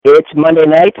It's Monday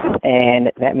night,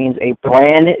 and that means a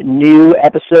brand new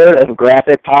episode of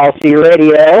Graphic Policy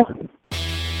Radio.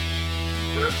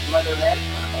 It's Monday night,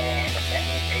 and that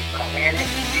means a brand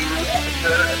new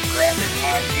episode of Graphic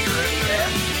Policy Radio.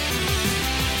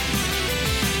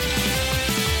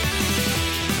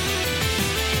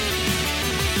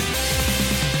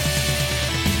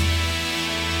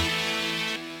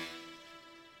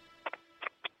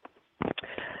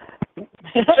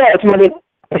 It's Monday.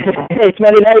 It's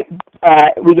Monday night.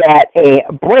 We got a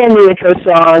brand new intro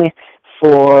song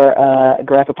for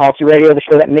Graphic Policy Radio, the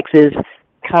show that mixes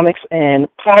comics and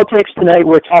politics. Tonight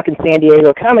we're talking San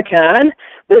Diego Comic-Con.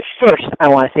 But first, I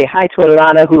want to say hi to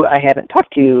Alana, who I haven't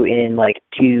talked to in like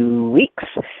 2 weeks.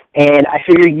 And I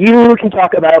figure you can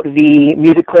talk about the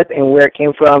music clip and where it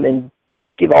came from and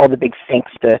give all the big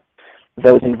thanks to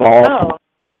those involved. Oh,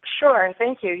 sure.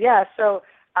 Thank you. Yeah, so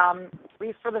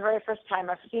we, for the very first time,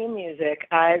 have theme music.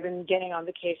 I've been getting on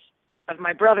the case of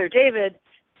my brother, David,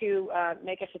 to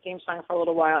make us a theme song for a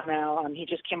little while now. He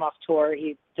just came off tour.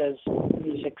 He does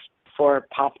music for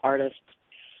pop artists.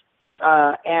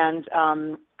 And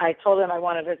I told him I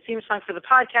wanted a theme song for the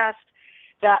podcast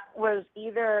that was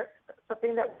either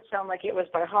something that would sound like it was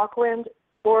by Hawkwind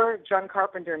or John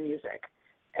Carpenter music.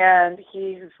 And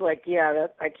he's like, yeah,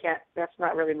 that's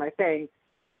not really my thing.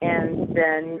 And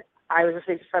then I was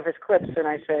listening to some of his clips, and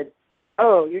I said,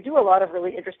 oh, you do a lot of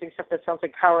really interesting stuff that sounds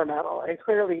like power metal, and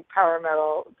clearly power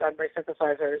metal done by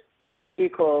synthesizers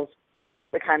equals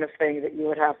the kind of thing that you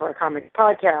would have for a comic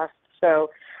podcast. So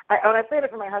when I played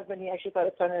it for my husband, he actually thought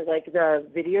it sounded like the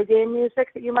video game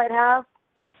music that you might have,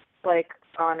 like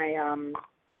on an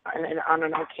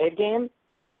arcade game,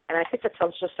 and I think that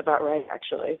sounds just about right,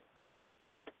 actually.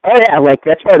 Oh, yeah, like,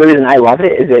 that's part of the reason I love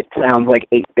it, is it sounds like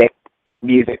 8-bit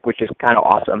music, which is kind of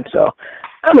awesome. So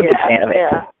I'm a big fan of it.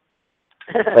 Yeah.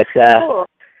 But, cool.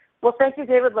 Well, thank you,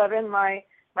 David Levin, my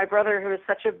brother, who is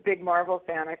such a big Marvel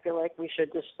fan. I feel like we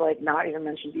should just not even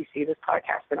mention DC this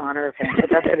podcast in honor of him.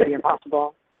 But that's going to be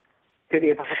impossible. It's going to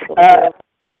be impossible.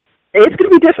 It's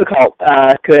going to be difficult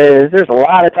because there's a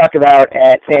lot to talk about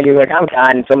at San Diego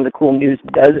Comic-Con, and some of the cool news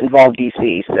does involve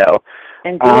DC. So,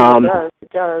 indeed,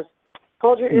 it does.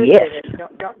 Hold your ears, yes. David.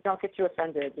 Don't get too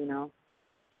offended.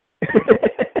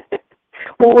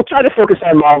 Well, we'll try to focus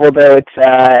on Marvel, though. It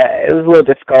was a little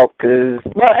difficult because,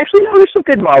 well, actually, no, there's some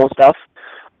good Marvel stuff.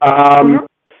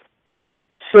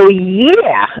 So,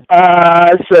 yeah.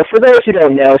 So, for those who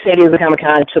don't know, San Diego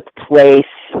Comic-Con took place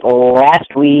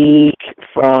last week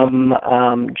from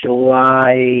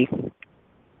July,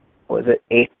 what was it,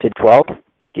 8th to 12th?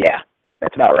 Yeah,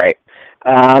 that's about right.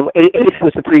 8th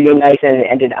was the preview night, and it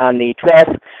ended on the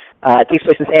 12th. It takes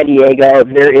place in San Diego.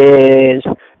 There is...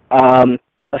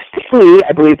 officially,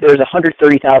 I believe there's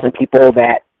 130,000 people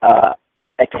that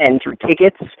attend through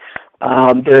tickets.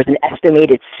 There's an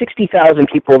estimated 60,000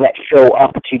 people that show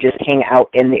up to just hang out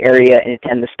in the area and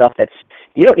attend the stuff that's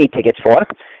you don't need tickets for.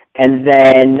 And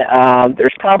then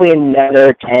there's probably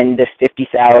another 10 to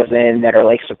 50,000 that are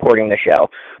like supporting the show.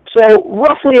 So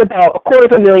roughly about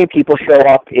 250,000 people show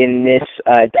up in this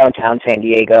downtown San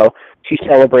Diego to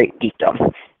celebrate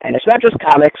geekdom. And it's not just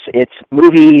comics, it's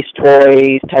movies,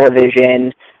 toys,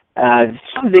 television,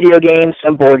 some video games,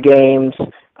 some board games,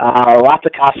 lots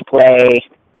of cosplay.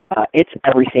 It's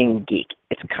everything geek.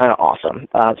 It's kind of awesome.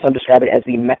 Some describe it as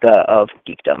the mecca of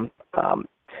geekdom.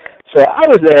 So I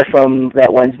was there from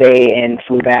that Wednesday and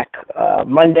flew back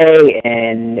Monday,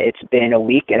 and it's been a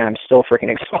week, and I'm still freaking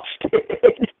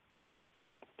exhausted.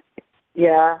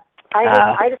 Yeah.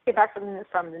 I just came back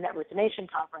from the Network the Nation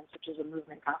conference, which is a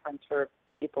movement conference for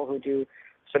people who do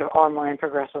sort of online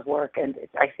progressive work. And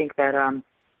I think that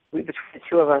between the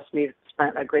two of us, we've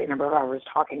spent a great number of hours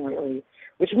talking lately,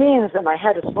 which means that my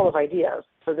head is full of ideas.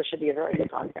 So this should be a very good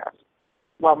podcast.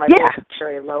 While my voice is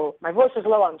very low. My voice is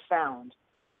low on sound.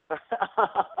 High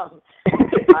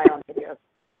on videos.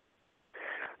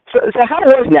 So how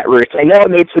was Netroots? I know it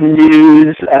made some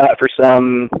news for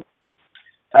some...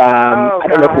 I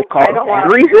don't know if we'll call it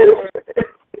bad reasons.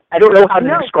 I don't know how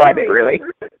to describe it, really.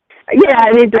 Yeah,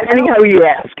 I mean, depending on who you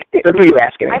ask. Who you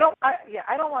asking? I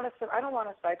don't want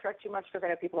to sidetrack too much because I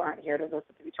know people aren't here to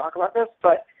listen to me talk about this.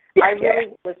 But I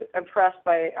really was impressed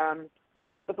by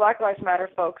the Black Lives Matter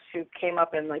folks who came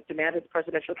up and demanded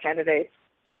presidential candidates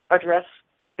address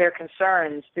their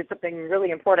concerns. Did something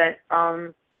really important.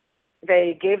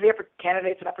 They gave the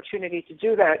candidates an opportunity to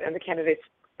do that, and the candidates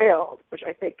failed, which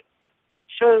I think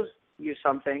shows you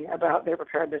something about their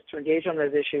preparedness to engage on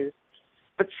those issues.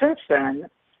 But since then,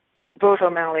 both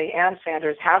O'Malley and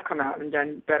Sanders have come out and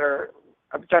done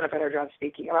a better job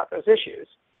speaking about those issues.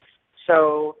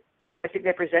 So I think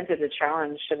they presented a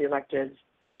challenge to the electeds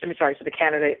to the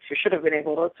candidates who should have been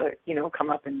able to come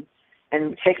up and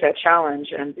take that challenge,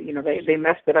 and they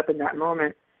messed it up in that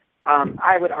moment.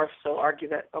 I would also argue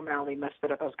that O'Malley messed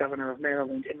it up as governor of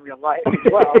Maryland in real life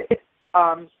as well.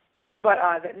 But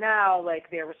that now,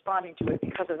 they're responding to it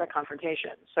because of that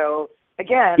confrontation. So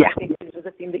again, I think this is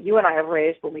a theme that you and I have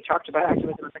raised when we talked about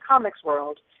activism in the comics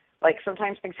world.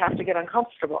 Sometimes things have to get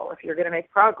uncomfortable if you're going to make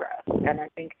progress. And I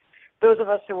think those of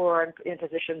us who are in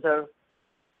positions of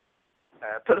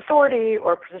authority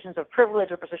or positions of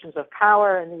privilege or positions of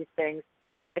power in these things,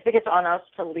 I think it's on us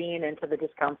to lean into the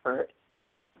discomfort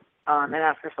and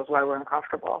ask ourselves why we're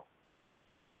uncomfortable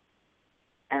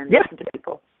and listen to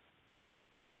people.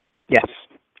 Yes,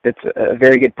 it's a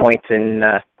very good point, and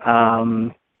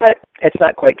but it's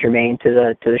not quite germane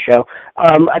to the show.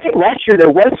 I think last year there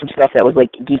was some stuff that was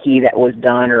geeky that was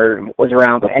done or was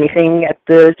around. Anything at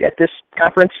this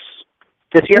conference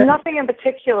this year? Nothing in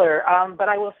particular, but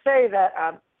I will say that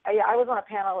I was on a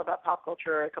panel about pop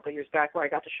culture a couple of years back where I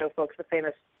got to show folks the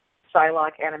famous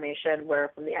Psylocke animation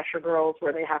from the Escher Girls,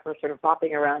 where they have her sort of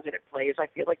bopping around and it plays "I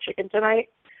Feel Like Chicken Tonight."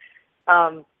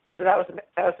 So that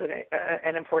was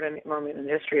an important moment in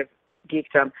the history of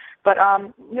geekdom. But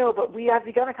but we have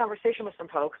begun a conversation with some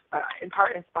folks, in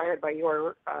part inspired by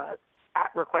your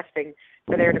requesting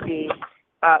for there to be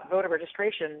voter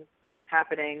registration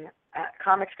happening at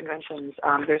comics conventions.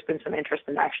 There's been some interest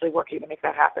in actually working to make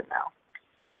that happen now.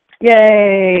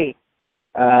 Yay!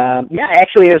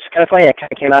 Actually, it was kind of funny. I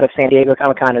kind of came out of San Diego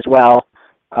Comic-Con as well,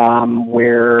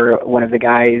 where one of the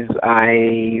guys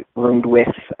I roomed with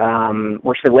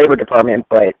works for the Labor Department,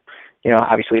 but,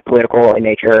 obviously political in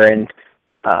nature, and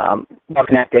well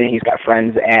connected, and he's got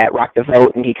friends at Rock the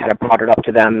Vote, and he kind of brought it up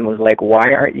to them and was like,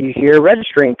 why aren't you here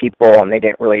registering people? And they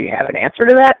didn't really have an answer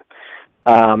to that.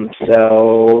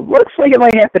 So looks like it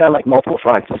might happen on multiple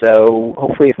fronts. So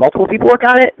hopefully if multiple people work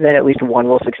on it, then at least one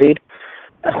will succeed.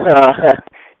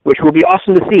 Which will be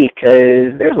awesome to see,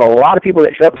 because there's a lot of people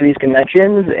that show up to these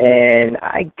conventions, and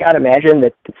I gotta imagine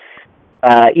that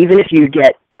even if you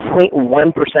get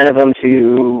 0.1% of them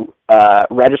to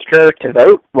register to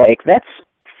vote, that's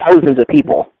thousands of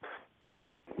people,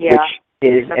 which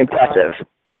is impressive.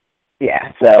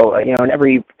 Yeah, so and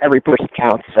every person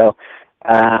counts. So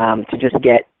to just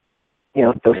get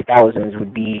those thousands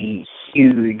would be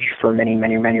huge for many,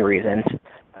 many, many reasons.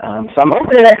 So I'm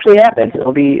hoping it actually happens.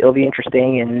 It'll be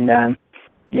interesting, and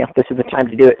this is the time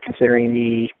to do it, considering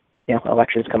the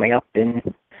elections coming up, and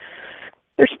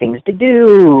there's things to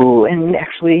do, and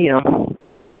actually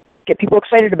get people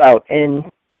excited about and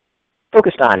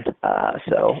focused on.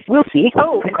 So we'll see.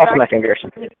 Oh, crossing my fingers.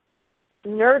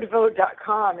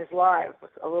 Nerdvote.com is live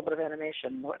with a little bit of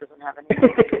animation. It doesn't have any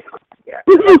yet.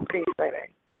 That's pretty exciting.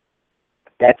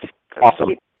 That's awesome.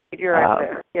 Keep your eyes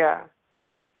there. Yeah.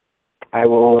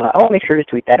 I'll make sure to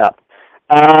tweet that up.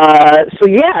 So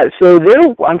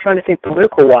there, I'm trying to think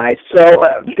political wise. So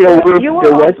there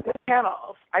was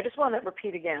panels. I just want to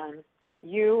repeat again.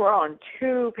 You were on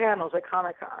 2 panels at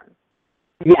Comic-Con.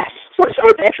 Yes. So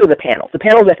it's actually the panels. The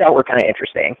panels I thought were kind of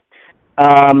interesting.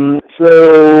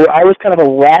 So I was kind of a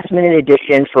last minute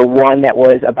addition for one that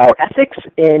was about ethics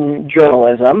in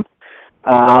journalism.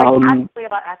 Actually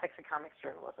about ethics in comics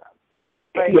journalism.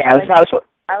 But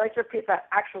I like to repeat that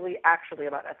actually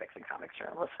about ethics in comics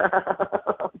journalism.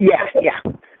 Yeah.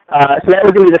 So that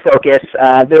was going to be the focus.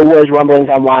 There was rumblings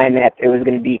online that it was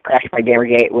going to be crashed by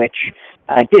Gamergate, which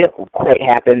didn't quite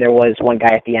happen. There was one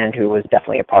guy at the end who was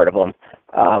definitely a part of them,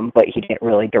 but he didn't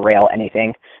really derail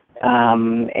anything,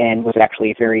 and was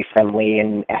actually very friendly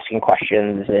and asking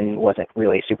questions and wasn't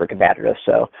really super combative.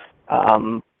 So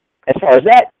as far as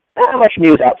that, not much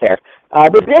news out there.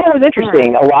 But then it was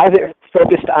interesting. A lot of it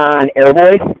focused on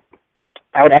Airboy.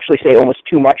 I would actually say almost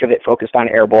too much of it focused on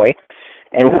Airboy.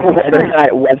 And whether or not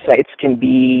websites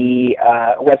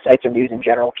or news in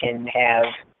general can have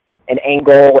an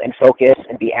angle and focus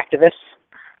and be activists,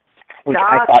 which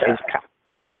I thought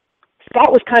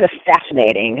was kind of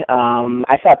fascinating.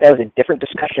 I thought that was a different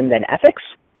discussion than ethics.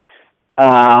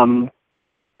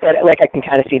 But I can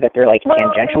kind of see that they're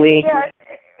tangentially.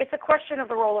 It's a question of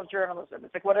the role of journalism.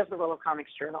 It's what is the role of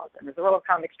comics journalism? Is the role of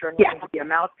comics journalism to be a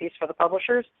mouthpiece for the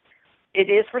publishers?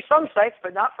 It is for some sites,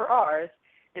 but not for ours.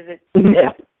 Is it,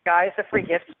 guys, the free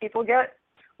gifts people get?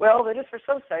 Well, it is for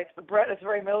some sites, but Brett is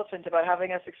very militant about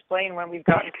having us explain when we've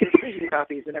gotten preview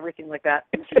copies and everything like that.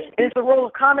 It is the role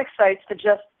of comic sites to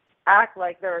just act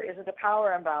like there isn't a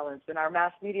power imbalance in our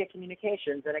mass media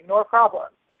communications and ignore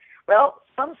problems. Well,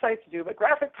 some sites do, but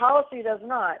graphic policy does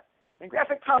not. And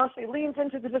graphic policy leans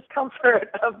into the discomfort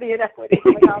of the inequity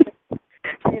in the comic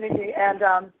community. And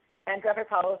And graphic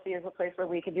policy is a place where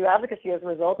we can do advocacy as a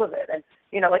result of it. And,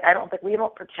 I don't think we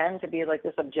don't pretend to be like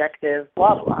this objective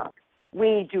blah, blah.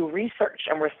 We do research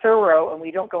and we're thorough and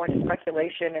we don't go into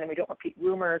speculation and we don't repeat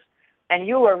rumors. And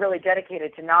you are really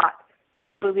dedicated to not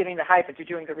believing the hype, and to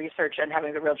doing the research and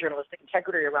having the real journalistic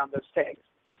integrity around those things.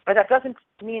 But it isn't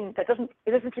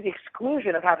to the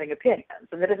exclusion of having opinions,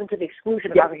 and it isn't to the exclusion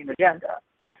of having an agenda.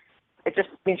 It just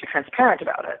means you're transparent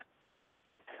about it.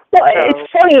 Well,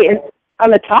 it's funny, on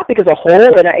the topic as a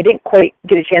whole, and I didn't quite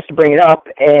get a chance to bring it up,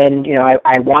 and,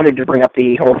 I wanted to bring up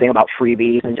the whole thing about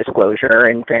freebies and disclosure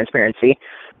and transparency,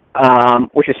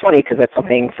 which is funny because that's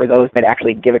something for those that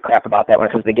actually give a crap about that when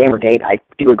it comes to Gamergate. I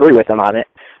do agree with them on it.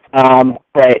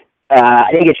 But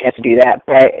I didn't get a chance to do that.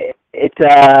 But it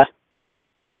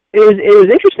was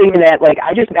interesting in that, like,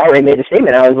 I just outright made a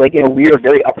statement. I was like, we are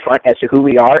very upfront as to who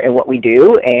we are and what we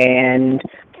do, and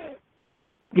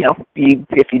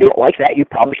if you don't like that, you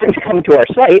probably shouldn't come to our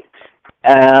site.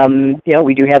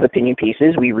 We do have opinion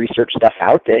pieces. We research stuff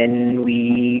out, and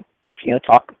we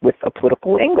talk with a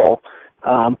political angle.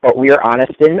 But we are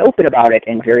honest and open about it,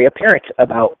 and very apparent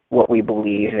about what we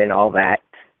believe and all that.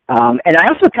 And I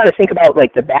also kind of think about,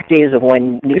 like, the back days of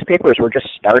when newspapers were just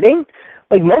starting.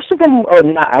 Like, most of them, or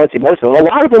not, I would say most of them, a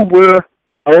lot of them were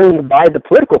owned by the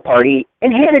political party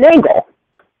and had an angle.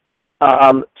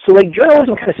 So, like,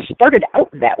 journalism kind of started out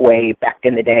that way back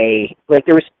in the day. Like,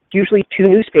 there was usually two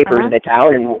newspapers in the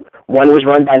town, and one was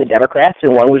run by the Democrats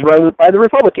and one was run by the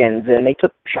Republicans, and they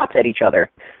took shots at each other.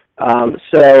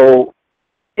 So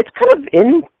it's kind of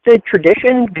in the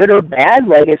tradition, good or bad.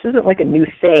 Like, this isn't like a new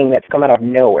thing that's come out of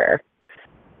nowhere.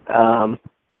 And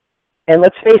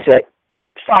let's face it,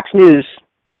 Fox News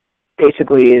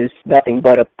basically is nothing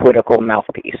but a political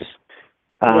mouthpiece.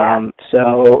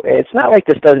 So it's not like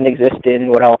this doesn't exist in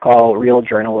what I'll call real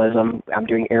journalism. I'm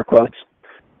doing air quotes.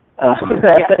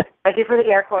 Thank you for the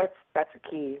air quotes. That's the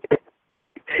key.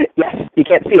 Yes, you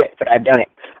can't see it, but I've done it.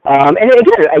 And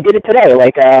again, I did it today.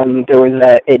 Like, there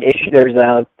was an issue.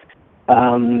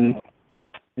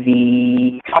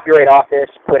 The Copyright Office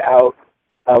put out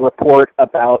a report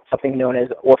about something known as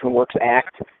Orphan Works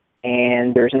Act,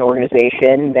 and there's an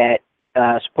organization that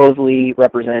supposedly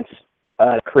represents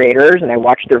creators, and I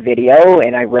watched their video,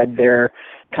 and I read their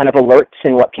kind of alerts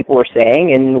and what people were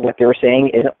saying, and what they were saying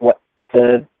isn't what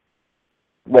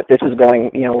this is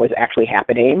going, was actually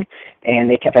happening, and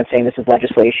they kept on saying this is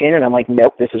legislation, and I'm like,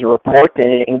 nope, this is a report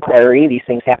and an inquiry. These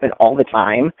things happen all the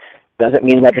time. Doesn't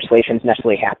mean legislation is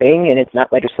necessarily happening, and it's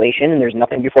not legislation, and there's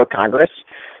nothing before Congress.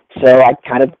 So I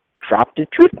kind of dropped a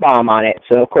truth bomb on it.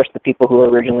 So, of course, the people who were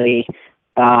originally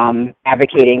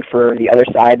advocating for the other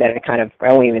side, that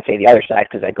I won't even say the other side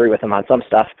because I agree with them on some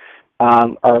stuff,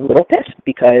 are a little pissed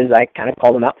because I kind of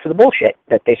called them out for the bullshit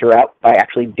that they threw out by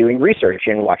actually doing research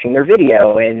and watching their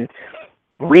video and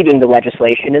reading the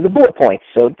legislation and the bullet points.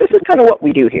 So this is kind of what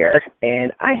we do here,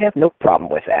 and I have no problem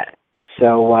with that.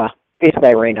 So basically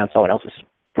I rained on someone else's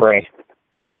parade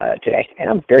today, and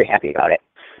I'm very happy about it.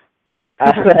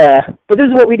 But this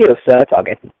is what we do, so it's all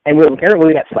good. And apparently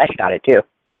we got flash dotted too.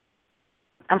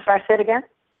 I'm sorry, say it again?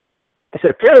 I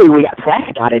said apparently we got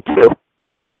flash dotted too.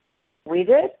 We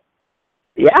did?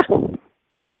 Yeah.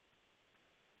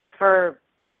 For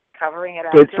covering it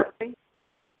accurately?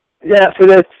 Yeah, for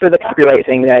the copyright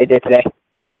thing that I did today.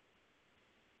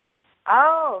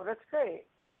 Oh, that's great.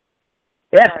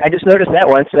 Yeah, I just noticed that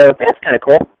one, so that's kind of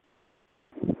cool.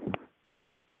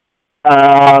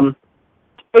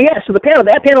 But yeah, so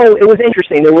that panel, it was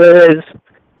interesting. There was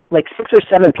like 6 or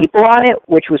 7 people on it,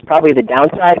 which was probably the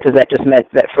downside because that just meant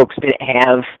that folks didn't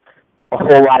have a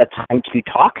whole lot of time to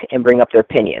talk and bring up their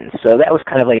opinions. So that was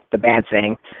kind of like the bad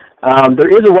thing. There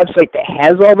is a website that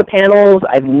has all the panels.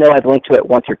 I know I've linked to it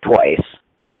once or twice.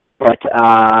 But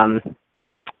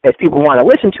if people want to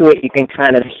listen to it, you can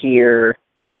kind of hear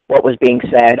what was being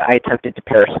said. I attempted to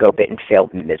Periscope it and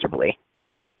failed miserably.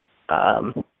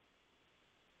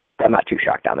 I'm not too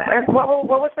shocked on that. What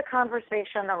was the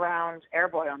conversation around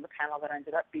Airboy on the panel that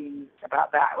ended up being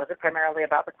about that? Was it primarily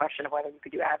about the question of whether you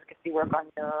could do advocacy work on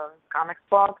your comics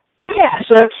blog? Yeah,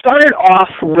 so it started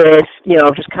off with,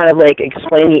 just kind of like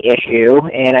explaining the issue,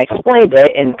 and I explained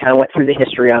it and kind of went through the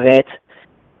history of it,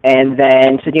 and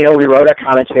then said, we wrote our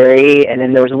commentary, and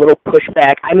then there was a little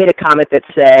pushback. I made a comment that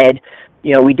said,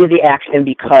 we did the action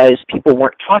because people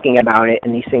weren't talking about it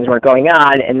and these things weren't going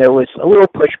on, and there was a little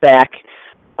pushback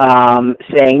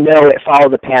saying, no, it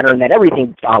followed the pattern that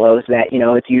everything follows, that,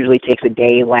 it usually takes a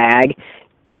day lag,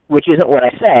 which isn't what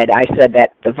I said. I said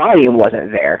that the volume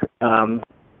wasn't there. And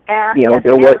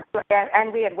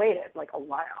we had waited like a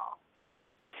while.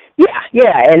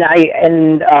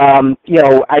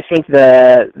 I think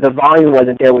the volume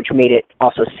wasn't there, which made it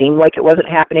also seem like it wasn't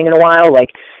happening in a while.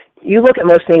 Like, you look at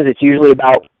most things, it's usually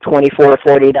about 24 or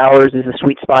 48 hours is the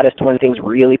sweet spot as to when things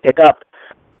really pick up.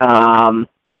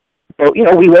 But,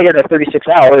 we waited at 36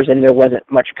 hours and there wasn't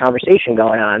much conversation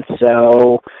going on.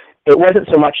 So it wasn't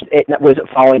so much, it wasn't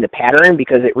following the pattern,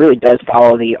 because it really does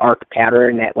follow the arc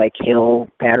pattern, that like hill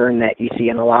pattern that you see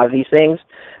in a lot of these things.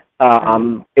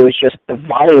 It was just the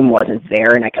volume wasn't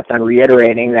there, and I kept on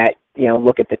reiterating that,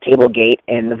 look at the table gate,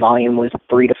 and the volume was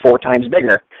 3 to 4 times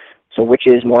bigger. So which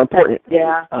is more important?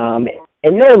 Yeah. And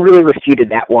no one really refuted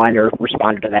that one or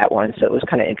responded to that one, so it was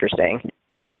kind of interesting.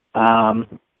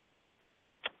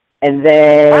 And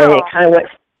then it kind of went...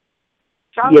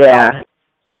 John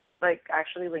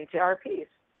actually linked to our piece.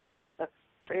 That's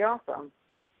pretty awesome.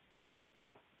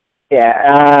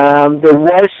 Yeah, there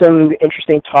was some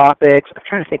interesting topics. I'm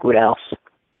trying to think what else.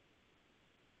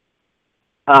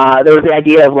 There was the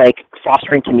idea of like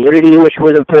fostering community, which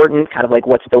was important. Kind of like,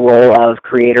 what's the role of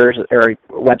creators or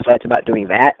websites about doing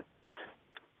that?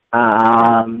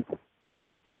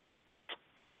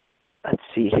 Let's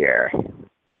see here.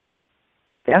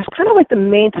 That's kind of like the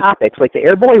main topics. Like, the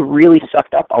Airboy really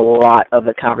sucked up a lot of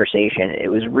the conversation. It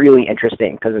was really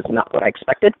interesting because it's not what I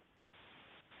expected.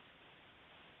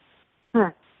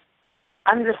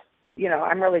 I'm just,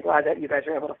 I'm really glad that you guys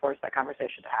were able to force that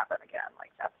conversation to happen again. Like,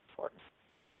 that's important.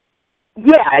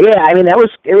 Yeah. I mean, it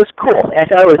was cool. I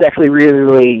thought it was actually really,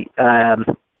 really,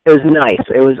 it was nice.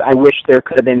 I wish there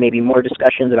could have been maybe more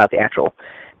discussions about the actual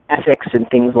ethics and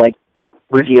things like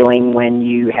revealing when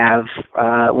you have,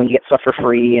 when you get stuff for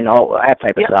free and all that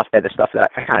type of stuff. That the stuff that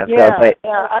I kind of felt. But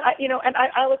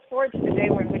I look forward to the day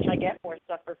in which I get more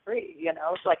stuff for free,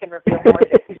 so I can reveal more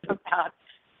things about.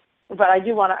 But I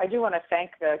do want to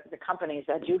thank the companies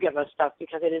that do give us stuff,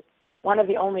 because it is one of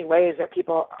the only ways that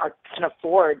people can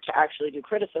afford to actually do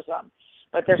criticism.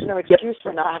 But there's no excuse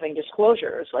for not having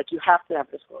disclosures. Like, you have to have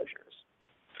disclosures.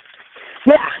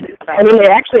 Yeah, I mean,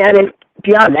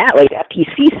 beyond that, like,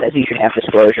 FTC says you should have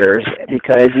disclosures,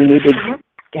 because you need to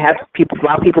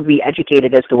allow people to be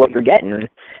educated as to what you're getting. If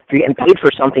you're getting paid for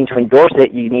something to endorse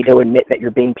it, you need to admit that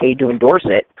you're being paid to endorse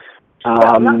it.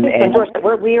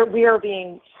 We are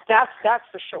being. That's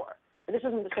for sure. This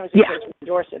isn't the same as to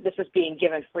endorse it. This is being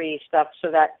given free stuff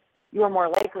so that you are more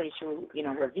likely to,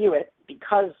 review it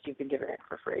because you've been given it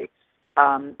for free.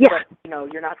 But,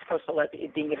 you're not supposed to let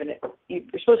it being given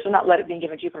you're supposed to not let it being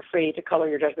given to you for free to color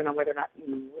your judgment on whether or not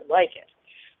you like it.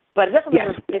 But it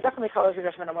definitely colors your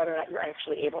judgment on whether or not you're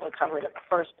actually able to cover it in the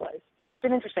first place. It's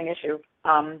an interesting issue.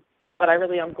 But I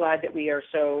really am glad that we are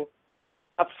so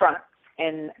upfront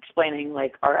in explaining,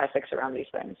 like, our ethics around these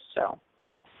things. So.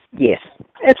 Yes,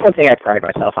 it's one thing I pride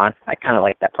myself on. I kind of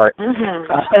like that part. But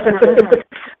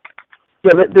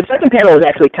the second panel was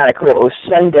actually kind of cool. It was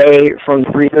Sunday from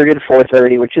 3:30 to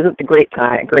 4:30, which isn't the greatest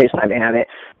time to have it.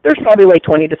 There's probably like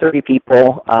 20 to 30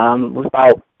 people. It was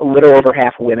about a little over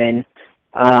half women.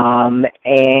 And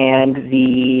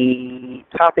the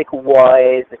topic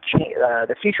was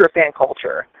the future of fan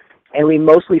culture. And we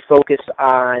mostly focused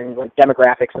on like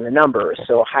demographics and the numbers.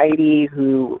 So Heidi,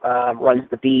 who runs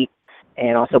The Beat,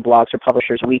 and also blogs for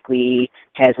Publishers Weekly,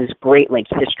 has this great like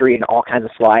history and all kinds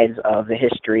of slides of the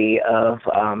history of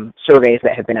surveys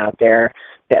that have been out there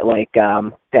that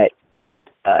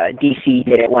DC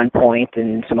did at one point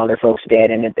and some other folks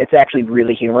did, and it's actually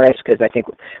really humorous because I think,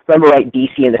 remember right,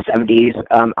 DC in the 70s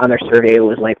on their survey it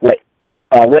was like, what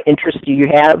interests do you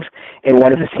have? And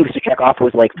one of the things to check off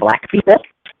was like black people.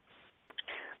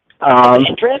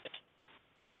 Interest?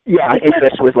 Yeah,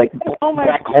 interest was like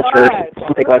black culture,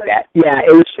 something like that. Yeah,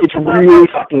 it's really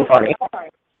fucking funny.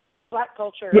 Black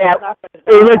culture. Yeah,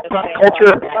 it was black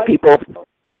culture, black people,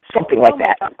 something like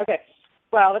that. Okay.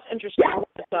 Wow, that's interesting. Yeah.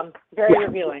 It's very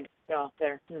revealing. Yeah,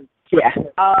 there. Yeah.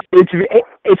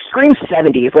 It screams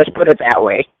 70s, let's put it that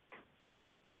way.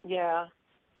 Yeah.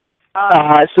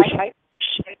 So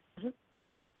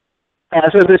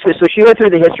she went through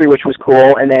the history, which was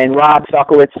cool, and then Rob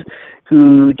Sokowitz,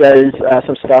 who does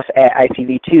some stuff at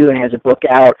ITV2 and has a book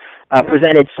out,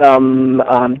 presented some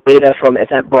data from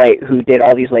Eventbrite, who did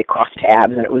all these like cross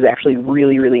tabs, and it was actually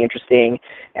really, really interesting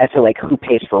as to like who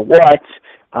pays for what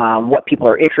people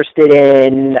are interested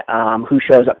in, who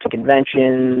shows up to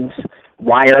conventions,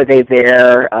 why are they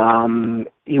there.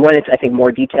 He went into, I think,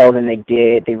 more detail than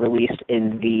they released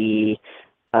in the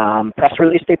press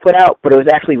release they put out, but it was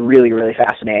actually really, really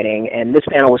fascinating. And this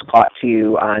panel was caught to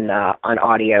you on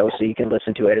audio, so you can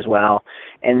listen to it as well.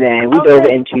 And then we dove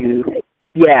into,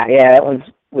 that one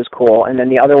was cool. And then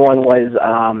the other one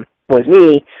was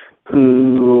me,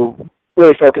 who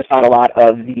really focused on a lot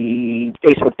of the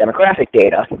Facebook demographic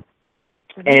data.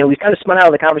 And we kind of spun out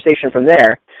of the conversation from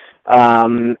there.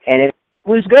 And it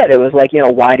was good. It was like,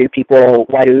 why do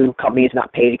companies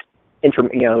not pay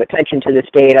attention to this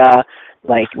data?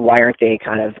 Like, why aren't they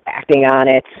kind of acting on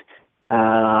it?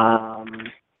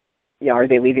 Are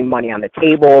they leaving money on the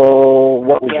table?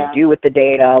 What would you do with the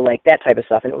data? Like that type of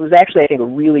stuff. And it was actually, I think, a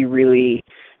really, really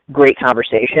great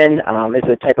conversation. It's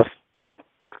the type of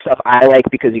stuff I like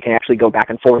because you can actually go back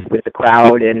and forth with the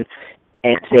crowd and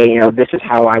say, this is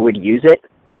how I would use it.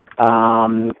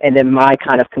 And then my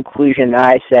kind of conclusion that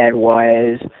I said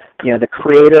was, the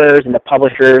creators and the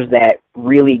publishers that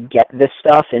really get this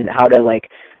stuff and how to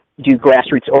do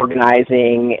grassroots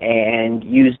organizing and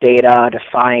use data to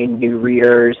find new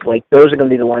readers, those are going to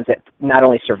be the ones that not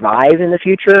only survive in the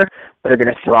future, but are going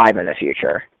to thrive in the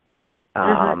future,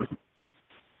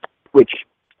 which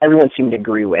everyone seemed to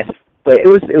agree with. But it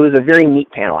was a very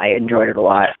neat panel. I enjoyed it a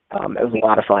lot. It was a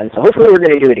lot of fun. So hopefully we're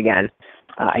going to do it again.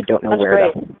 I don't know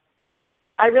where though.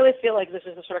 I really feel like this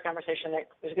is the sort of conversation that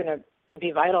is going to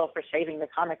be vital for saving the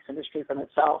comics industry from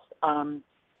itself. And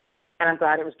I'm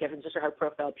glad it was given such a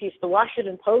high-profile piece. The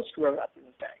Washington Post wrote up in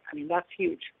the thing. I mean, that's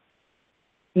huge.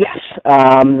 Yes,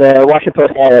 the Washington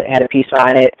Post had a piece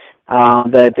on it.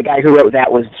 The guy who wrote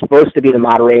that was supposed to be the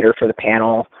moderator for the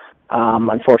panel.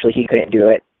 Unfortunately, he couldn't do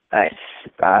it. I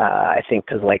think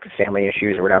because family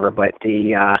issues or whatever. But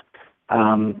the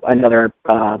another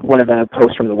one of the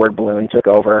posts from the Word Balloon took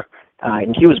over,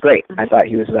 and he was great. I thought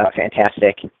he was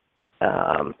fantastic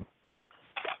to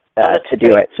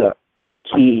do it. So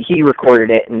he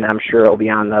recorded it, and I'm sure it'll be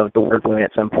on the Word Balloon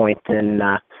at some point. And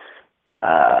I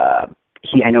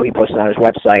know he posted on his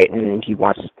website, and he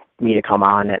wants me to come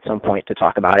on at some point to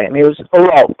talk about it. I mean, it was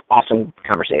overall awesome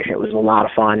conversation. It was a lot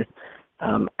of fun.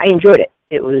 I enjoyed it.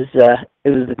 It was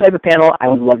the type of panel I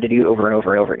would love to do over and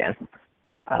over and over again.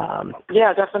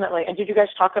 Yeah, definitely. And did you guys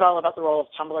talk at all about the role of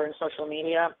Tumblr and social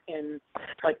media in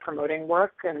promoting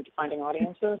work and finding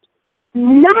audiences?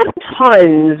 Not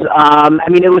tons. I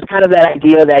mean, it was kind of that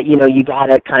idea that, you got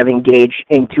to kind of engage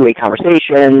in two-way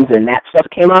conversations, and that stuff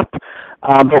came up.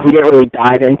 But we didn't really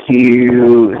dive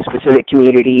into specific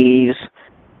communities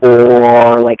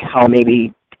or, how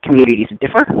maybe communities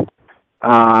differ.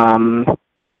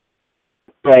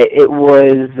 But it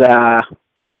was,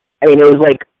 it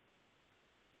was,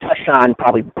 touched on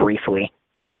probably briefly.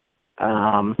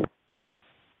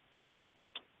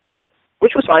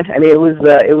 Which was fun. I mean, it was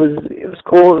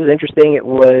cool. It was interesting.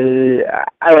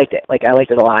 I liked it. I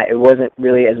liked it a lot. It wasn't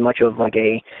really as much of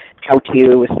a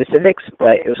how-to with specifics,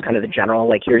 but it was kind of the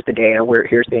general. Here's the data.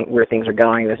 Here's where things are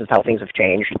going. This is how things have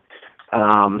changed.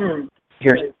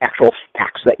 Here's actual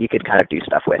facts that you could kind of do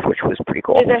stuff with, which was pretty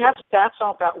cool. Do they have stats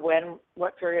about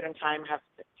what period in time have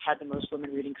had the most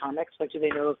women reading comics? Do they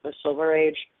know if the Silver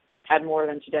Age had more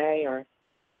than today, or?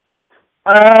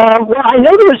 Well, I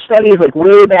know there were studies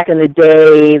way back in the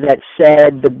day that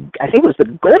said I think it was the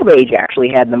Gold Age actually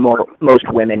had the most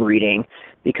women reading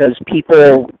because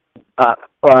people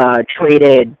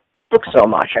traded books so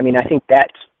much. I mean, I think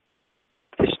that's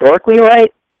historically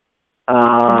right.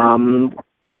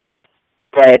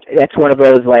 But that's one of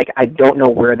those I don't know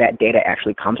where that data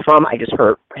actually comes from. I just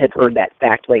had heard that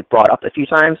fact brought up a few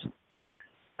times.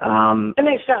 It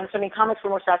makes sense. I mean, comics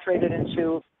were more saturated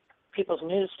into people's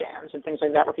newsstands and things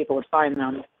like that where people would find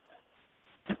them.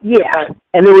 Yeah,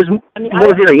 and there was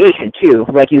more variation too.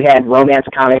 You had romance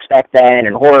comics back then,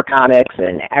 and horror comics,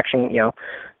 and action,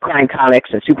 crime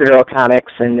comics, and superhero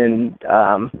comics, and then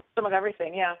some of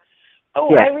everything. Yeah. Oh,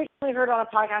 yeah. I recently heard on a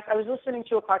podcast. I was listening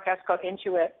to a podcast called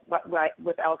Into It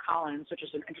with Al Collins, which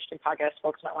is an interesting podcast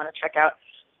folks might want to check out.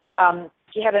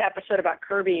 He had an episode about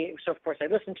Kirby, so of course I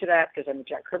listened to that because I'm a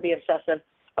Jack Kirby obsessive.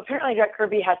 Apparently Jack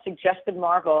Kirby had suggested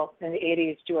Marvel in the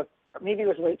 80s maybe it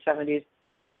was late 70s,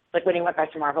 when he went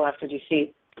back to Marvel after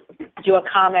DC, do a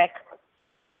comic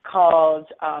called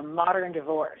Modern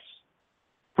Divorce.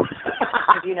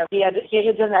 He had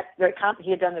done that.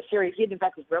 He had done the series. He had in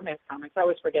fact was romance comics. I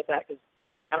always forget that because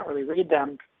I don't really read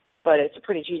them, but it's a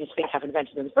pretty genius thing to have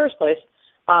invented in the first place.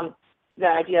 The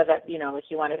idea that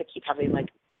he wanted to keep having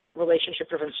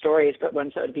relationship-driven stories, but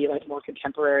ones that would be more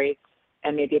contemporary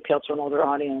and maybe appeal to an older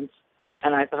audience.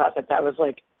 And I thought that was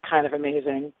kind of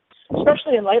amazing,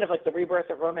 especially in light of the rebirth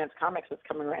of romance comics that's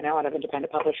coming right now out of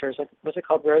independent publishers. What's it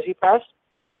called, Rosie Press?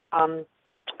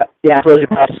 Yeah, Rosie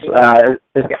Press has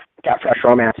got fresh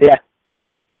romance. Yeah.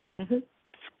 Mm-hmm.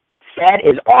 That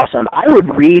is awesome. I would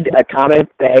read a comic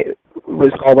that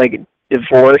was called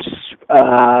Divorce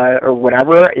or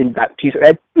whatever in about 2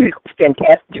 That'd be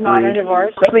fantastic. Modern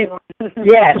Divorce. Especially if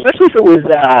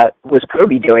it was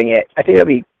Kirby doing it. I think that'd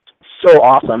be so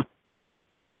awesome.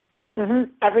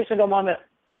 Every single moment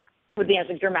would be as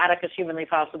dramatic as humanly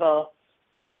possible.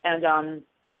 And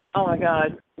oh my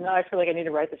God, now I feel like I need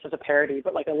to write this as a parody,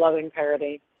 but like a loving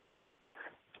parody.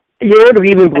 You know what would be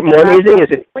even more amazing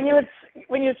is it when you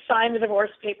would sign the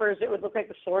divorce papers, it would look like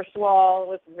the source wall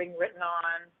with the ring written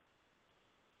on.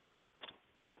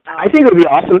 I think it would be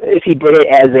awesome if he did it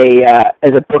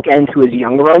as a bookend to his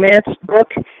young romance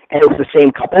book, and it was the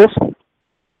same couples.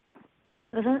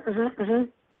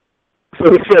 So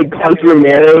it's like gone through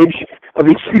marriage of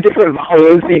these two different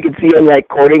volumes, so you can see them like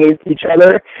courting each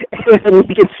other, and then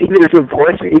you can see their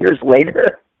divorce years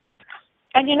later.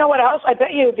 And you know what else? I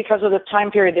bet you, because of the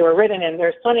time period they were written in,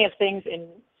 there's plenty of things in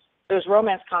those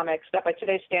romance comics that by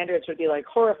today's standards would be like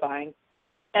horrifying.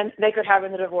 And they could have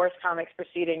in the divorce comics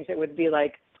proceedings, it would be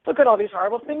like, look at all these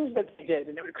horrible things that they did.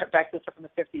 And it would cut back to stuff from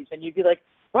the 50s. And you'd be like,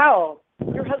 wow,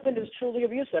 your husband is truly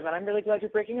abusive, and I'm really glad you're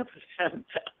breaking up with him.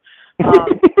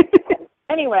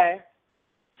 Anyway,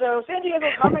 so San Diego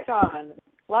Comic-Con,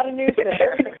 a lot of news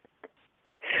there.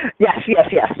 Yes.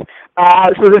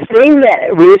 So the thing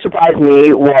that really surprised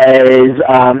me was,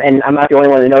 and I'm not the only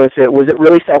one to notice it, was it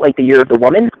really felt like the year of the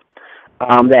woman,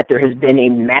 that there has been a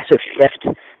massive shift,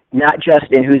 not just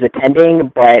in who's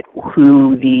attending, but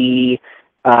who the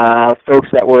folks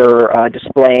that were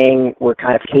displaying were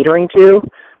kind of catering to.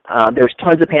 There's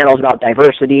tons of panels about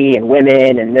diversity and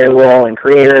women and their role and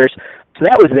creators, so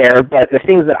that was there, but the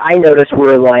things that I noticed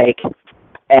were like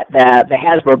at the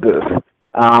Hasbro booth.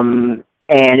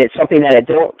 And it's something that I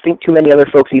don't think too many other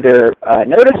folks either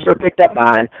noticed or picked up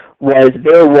on, was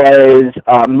there was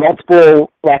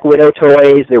multiple Black Widow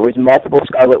toys, there was multiple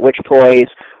Scarlet Witch toys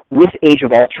with Age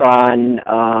of Ultron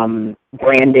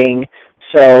branding.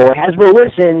 So Hasbro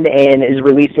listened and is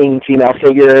releasing female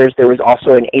figures. There was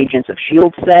also an Agents of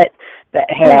S.H.I.E.L.D. set that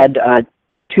had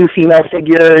 2 female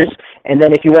figures. And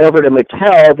then if you went over to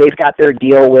Mattel, they've got their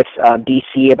deal with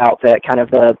DC about the kind of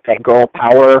that girl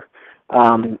power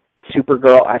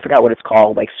Supergirl, I forgot what it's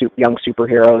called, like young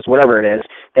superheroes, whatever it is,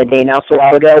 that they announced a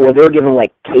while ago, where they were giving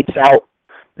like capes out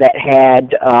that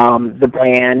had the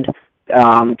brand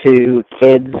to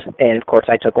kids, and of course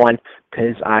I took one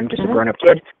because I'm just a grown-up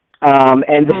kid.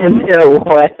 And then there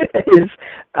was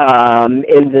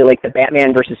in the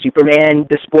Batman versus Superman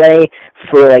display,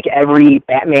 for like every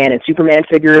Batman and Superman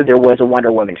figure, there was a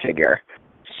Wonder Woman figure.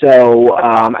 So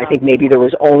I think maybe there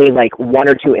was only like 1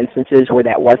 or 2 instances where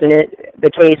that wasn't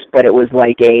the case, but it was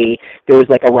like there was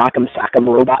like a Rock'em Sock'em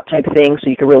robot type thing, so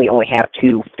you could really only have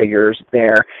 2 figures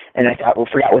there. And I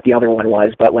forgot what the other one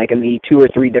was, but like in the 2 or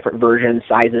 3 different versions,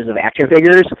 sizes of action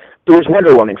figures, there was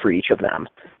Wonder Woman for each of them.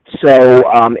 So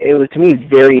it was, to me,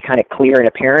 very kind of clear and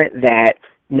apparent that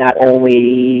not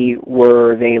only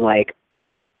were they like,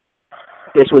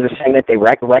 this was a segment they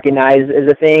recognized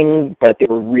as a thing, but they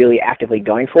were really actively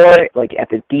going for it. Like at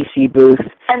the DC booth,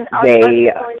 and they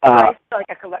are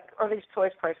these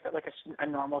toys priced at like a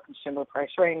normal consumer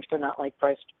price range? They're not like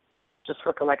priced just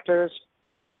for collectors.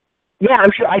 Yeah,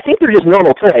 I'm sure. I think they're just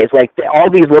normal toys. Like all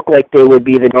these look like they would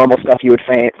be the normal stuff you would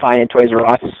find in Toys R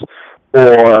Us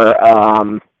or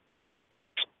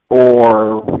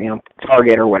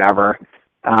Target or whatever.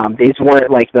 These weren't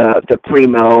like the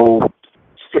primo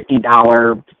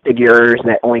 $50 figures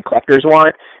that only collectors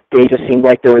want. They just seemed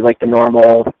like they were like the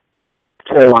normal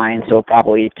toy line, so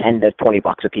probably $10 to $20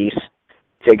 a piece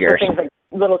figures. Things like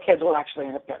little kids will actually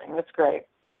end up getting. That's great.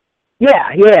 Yeah.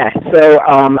 So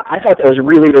I thought that was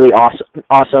really, really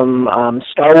awesome.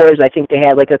 Star Wars, I think they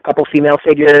had like a couple female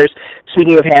figures.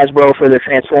 Speaking of Hasbro, for their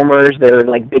Transformers, their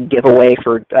like big giveaway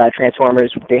for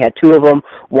Transformers, they had 2 of them.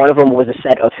 One of them was a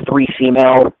set of 3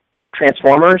 female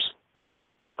Transformers.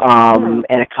 And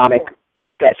a comic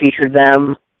that featured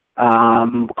them.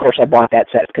 Of course, I bought that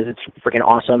set because it's freaking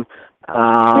awesome.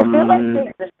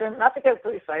 Not to get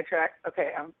completely sidetracked. Okay,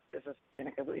 this is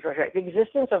going to completely sidetrack. The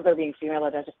existence of there being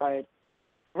female-identified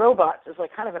robots is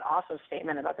like kind of an awesome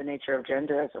statement about the nature of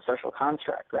gender as a social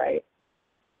construct, right?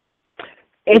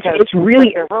 It's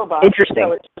really robots, interesting.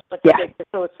 So it's just like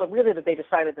so it's really that they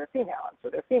decided they're female, and so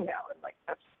they're female, and like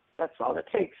that's all it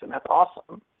takes, and that's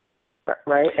awesome.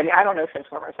 Right? I mean, I don't know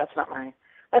Transformers. That's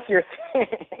your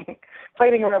thing.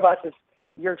 Fighting robots is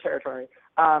your territory.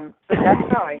 But that's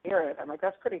how I hear it. I'm like,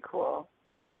 that's pretty cool.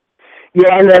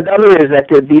 Yeah, and the other is that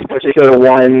these particular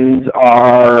ones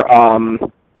are,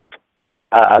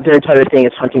 their entire thing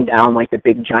is hunting down, like, the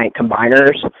big giant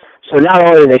combiners. So not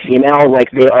only are they female,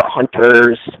 like, they are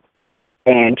hunters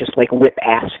and just, like,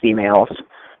 whip-ass females.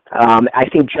 I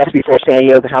think just before San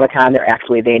Diego Comic-Con,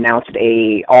 they announced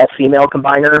a all-female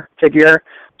combiner figure.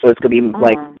 So it's going to be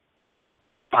like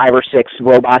 5 or 6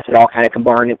 robots that all kind of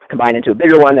combine into a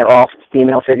bigger one. They're all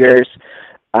female figures.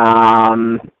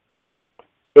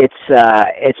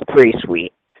 it's pretty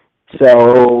sweet.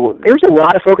 So there's a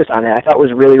lot of focus on that. I thought it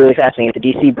was really, really fascinating. At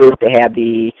the DC booth, they had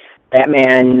the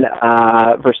Batman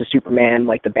versus Superman,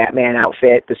 like the Batman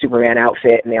outfit, the Superman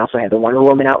outfit, and they also had the Wonder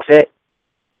Woman outfit,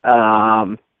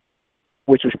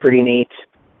 which was pretty neat.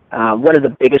 One of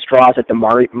the biggest draws at the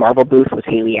Marvel booth was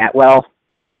Haley Atwell.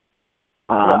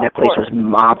 That place was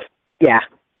mobbed. Yeah,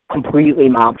 completely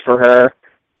mobbed for her.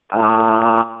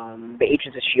 The Agents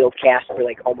of S.H.I.E.L.D. cast were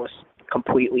like almost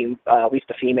completely, at least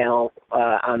the female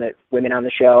women on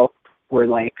the show were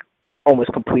like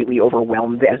almost completely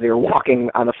overwhelmed as they were walking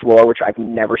on the floor, which I've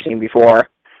never seen before.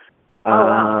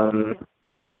 Yeah,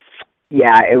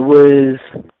 it was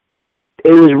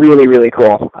really, really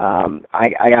cool.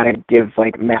 I gotta give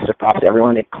like massive props to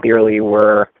everyone. They clearly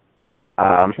were.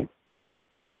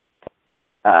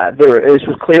 This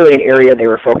was clearly an area they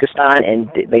were focused on,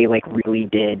 and they like really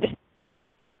did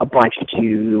a bunch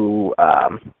to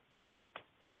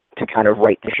kind of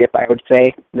right the ship, I would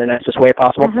say, in the nicest way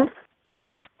possible.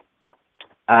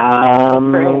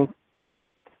 And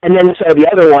then so the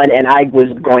other one, and I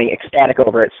was going ecstatic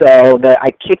over it. So I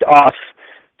kicked off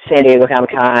San Diego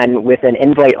Comic-Con with an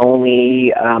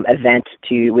invite-only event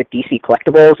with DC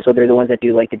Collectibles. So they're the ones that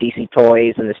do like the DC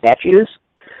toys and the statues.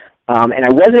 And I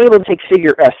wasn't able to take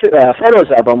photos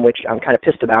of them, which I'm kind of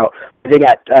pissed about. They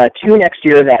got 2 next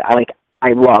year that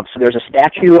I love. So there's a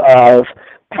statue of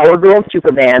Power Girl and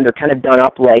Superman. They're kind of done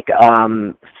up like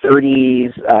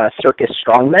 30s circus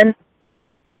strongmen.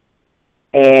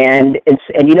 And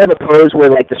you know the pose where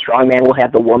like the strongman will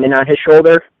have the woman on his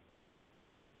shoulder?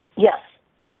 Yes.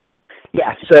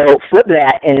 Yeah, so flip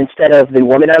that, and instead of the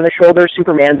woman on the shoulder,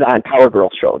 Superman's on Power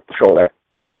Girl's shoulder.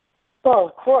 Oh,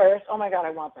 of course. Oh my God,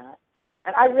 I want that.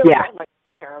 And I really don't like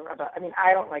care about. I mean,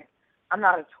 I'm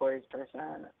not a toys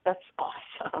person. That's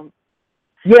awesome.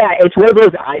 Yeah, it's one of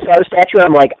those. I saw the statue, and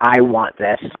I'm like, I want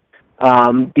this,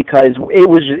 because it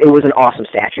was an awesome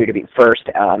statue to be first,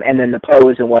 and then the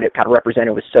pose and what it kind of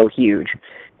represented was so huge.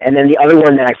 And then the other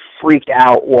one that I freaked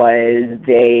out was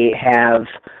they have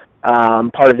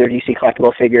part of their DC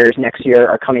collectible figures next year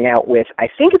are coming out with, I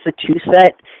think it's a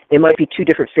 2-set. It might be 2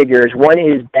 different figures. One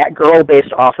is Batgirl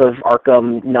based off of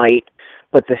Arkham Knight,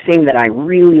 but the thing that I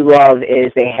really love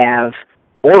is they have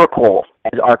Oracle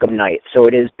as Arkham Knight. So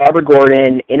it is Barbara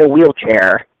Gordon in a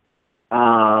wheelchair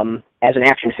as an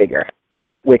action figure,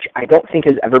 which I don't think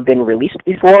has ever been released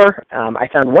before. I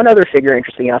found one other figure,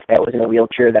 interesting enough, that was in a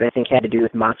wheelchair that I think had to do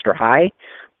with Monster High,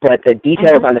 but the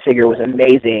details on the figure was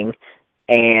amazing.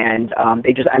 And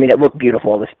it looked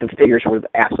beautiful. The figures were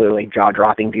absolutely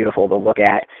jaw-dropping, beautiful to look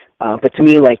at. But to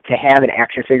me, like, to have an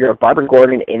action figure of Barbara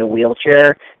Gordon in a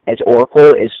wheelchair as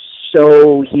Oracle is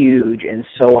so huge and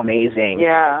so amazing.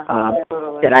 Yeah,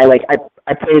 totally. That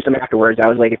I praised them afterwards. I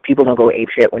was like, if people don't go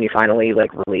apeshit when you finally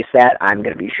like release that, I'm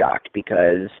gonna be shocked,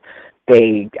 because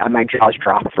my jaws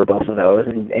dropped for both of those.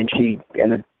 And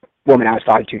the woman I was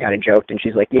talking to kind of joked, and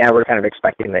she's like, yeah, we're kind of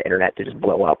expecting the internet to just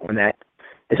blow up when that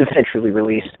is eventually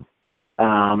released.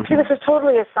 See, this is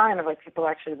totally a sign of like people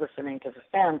actually listening to the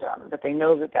fandom, that they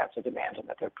know that that's a demand and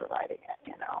that they're providing it,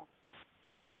 you know?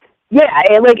 Yeah,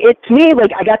 and to me,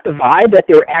 I got the vibe that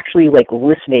they were actually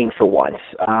listening for once,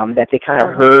 that they kind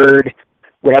of heard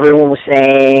what everyone was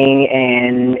saying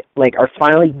and are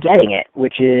finally getting it,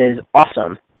 which is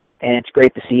awesome. And it's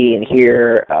great to see and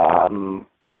hear, and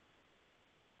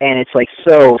it's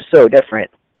so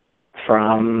different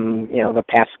from the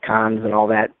past cons and all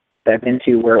that I've been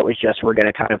to, where it was just we're going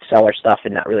to kind of sell our stuff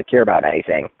and not really care about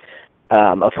anything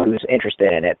of who's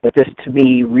interested in it. But this to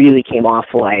me really came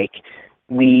off like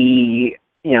we,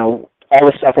 all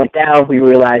this stuff went down. We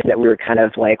realized that we were kind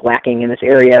of lacking in this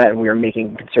area, and we were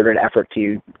making a concerted effort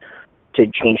to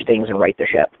change things and right the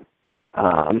ship,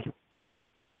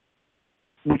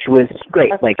 which was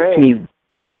great. That's great. To me,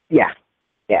 yeah.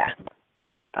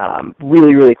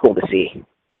 Really, really cool to see.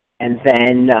 And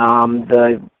then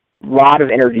the lot of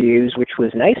interviews, which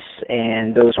was nice,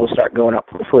 and those will start going up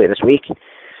hopefully this week.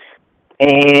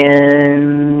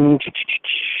 And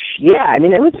yeah,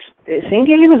 San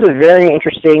Diego was a very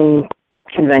interesting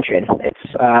convention.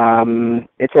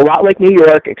 It's a lot like New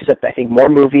York, except I think more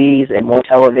movies and more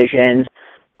television,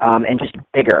 and just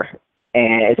bigger.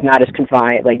 And it's not as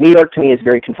confined. New York to me is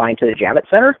very confined to the Javits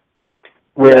Center,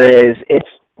 whereas it's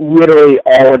literally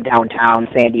all of downtown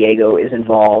San Diego is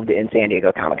involved in San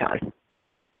Diego Comic-Con.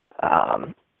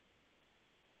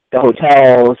 The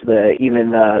hotels,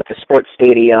 even the sports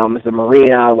stadiums, the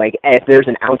marina, if there's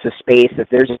an ounce of space, if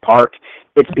there's a park,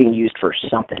 it's being used for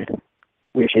something,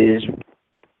 which is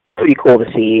pretty cool to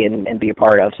see and be a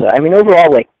part of. So,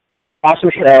 overall,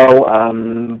 awesome show,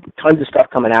 tons of stuff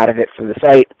coming out of it from the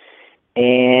site,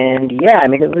 And yeah, I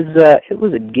mean, it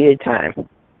was a good time,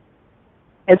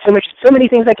 and so many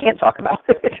things I can't talk about.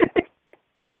 Because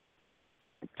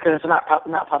it's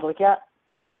not public yet?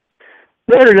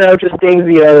 No, just things,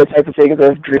 the type of things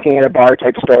of drinking at a bar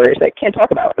type stories that I can't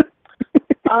talk about.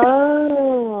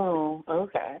 Oh,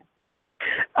 okay.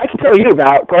 I can tell you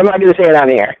about, but I'm not going to say it on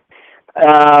the air.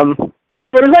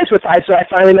 But it was nice with so I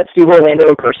finally met Steve Orlando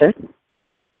in person.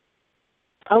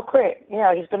 Oh, great.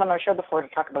 Yeah, he's been on our show before to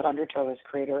talk about Undertow, his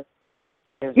creator.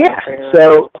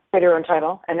 Creator and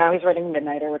title. And now he's writing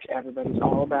Midnighter, which everybody's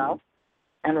all about.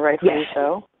 And rightfully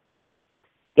so.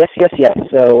 Yes.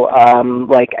 So,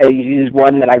 he's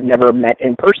one that I've never met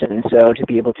in person, so to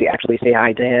be able to actually say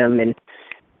hi to him and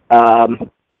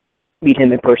meet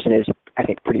him in person I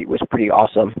think, was pretty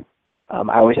awesome.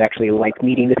 I always actually like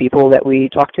meeting the people that we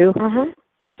talk to. Mm-hmm.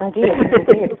 Indeed.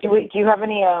 Do you have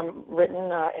any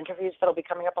written interviews that'll be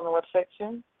coming up on the website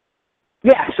soon?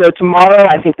 Yeah, so tomorrow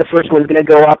I think the first one's going to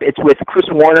go up. It's with Chris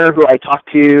Warner, who I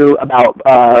talked to about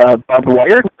Barbed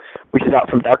Wire, which is out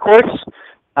from Dark Horse.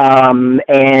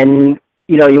 And,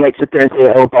 you might sit there and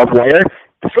say, oh, Barbed Wire.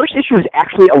 The first issue is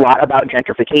actually a lot about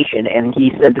gentrification, and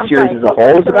he said the series as a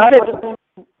whole is about it.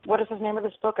 What is his name of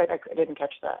this book? I didn't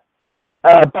catch that.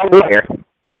 Barbed Wire.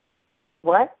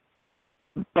 What?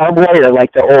 Barbed Wire,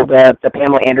 like the old the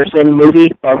Pamela Anderson movie,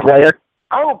 Barbed Wire.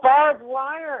 Oh, Barbed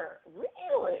Wire.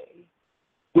 Really?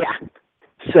 Yeah.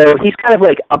 So he's kind of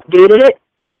updated it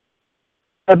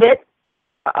a bit.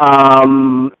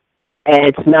 And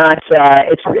it's not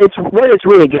it's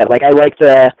really good. I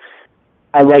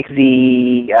like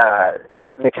the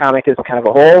comic as kind of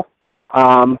a whole.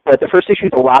 But the first issue,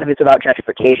 a lot of it's about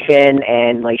gentrification,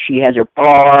 and she has her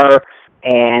bar,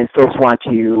 and folks want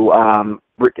to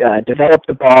develop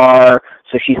the bar,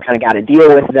 so she's kind of got to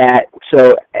deal with that.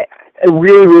 So a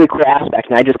really, really cool aspect,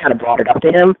 and I just kind of brought it up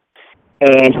to him,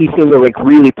 and he seemed to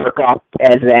really perk up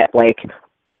as that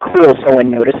cool, someone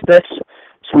noticed this.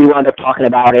 So we wound up talking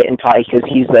about it and because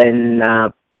he's in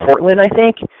Portland, I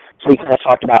think. So he kind of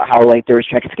talked about how there was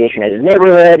gentrification in his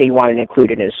neighborhood. He wanted to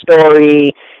include it in his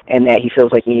story, and that he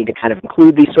feels like you need to kind of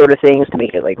include these sort of things to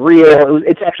make it real.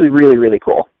 It's actually really, really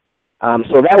cool.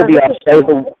 So that will be up.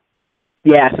 So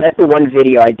that's the one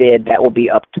video I did that will be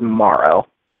up tomorrow.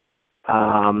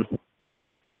 And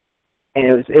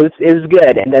it was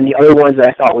good. And then the other ones that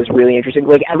I thought was really interesting,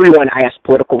 everyone I asked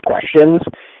political questions,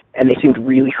 and they seemed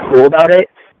really cool about it.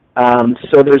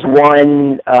 So there's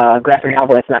one graphic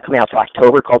novel that's not coming out until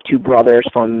October called Two Brothers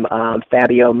from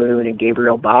Fabio Moon and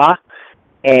Gabriel Ba.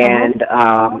 And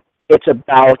it's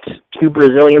about two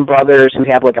Brazilian brothers who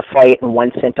have a fight, and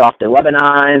one sent off to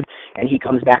Lebanon, and he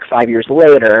comes back 5 years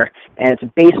later. And it's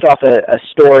based off a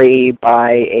story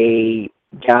by a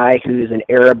guy who's an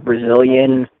Arab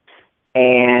Brazilian,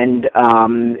 and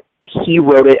he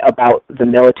wrote it about the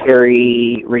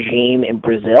military regime in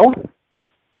Brazil.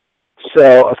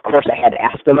 So, of course, I had to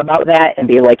ask them about that and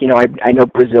be I know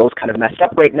Brazil's kind of messed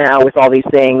up right now with all these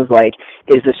things.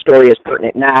 Is the story as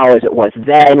pertinent now as it was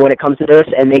then when it comes to this?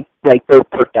 And they, both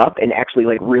perked up and actually,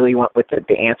 really went with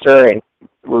the answer and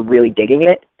were really digging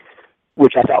it,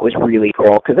 which I thought was really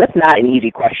cool, because that's not an easy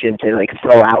question to,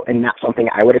 throw out and not something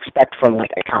I would expect from, a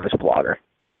comics blogger.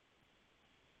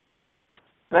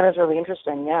 That is really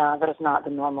interesting, yeah. That is not the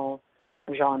normal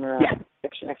genre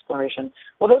fiction exploration.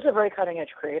 Well, those are very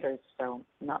cutting-edge creators, so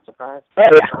I'm not surprised. Oh,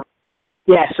 yeah.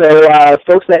 Yeah, so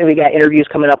folks that we got interviews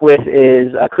coming up with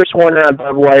is Chris Warner on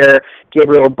Barbed Wire,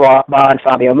 Gabriel Ba and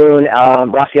Fabio Moon,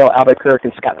 Raphael Albuquerque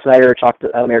and Scott Snyder talked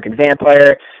American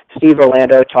Vampire, Steve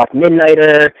Orlando talked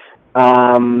Midnighter,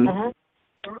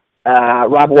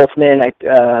 Rob Wolfman, I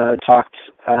talked,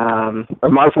 or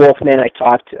Marv Wolfman, I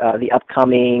talked the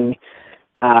upcoming,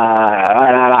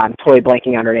 I'm totally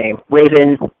blanking on her name,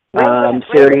 Raven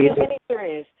series.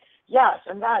 Series. Yes,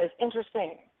 and that is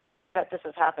interesting that this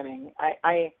is happening.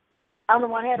 I on the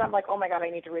one hand, I'm like, oh my God, I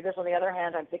need to read this. On the other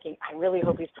hand, I'm thinking, I really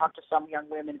hope he's talked to some young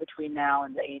women between now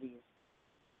and the 80s.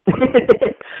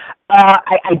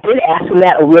 I did ask him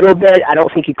that a little bit. I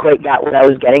don't think he quite got what I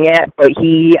was getting at, but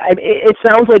it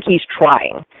sounds like he's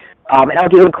trying. And I'll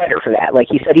give him credit for that.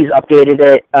 He said he's updated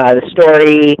it, the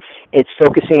story. It's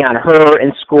focusing on her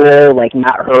in school,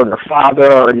 not her and her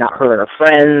father, or not her and her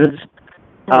friends.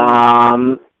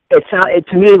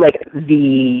 To me,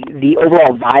 the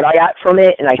overall vibe I got from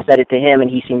it, and I said it to him, and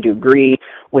he seemed to agree,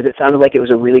 was it sounded like it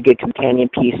was a really good companion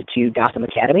piece to Gotham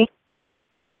Academy.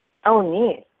 Oh,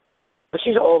 neat. But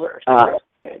she's older. So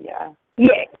yeah.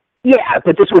 Yeah,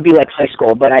 but this would be high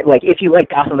school. But if you like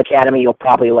Gotham Academy, you'll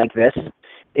probably like this.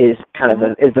 Is kind of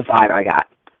the vibe I got.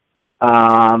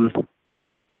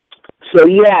 So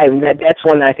yeah, that's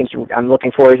one that I think I'm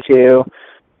looking forward to.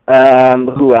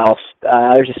 Who else?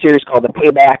 There's a series called The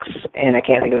Paybacks, and I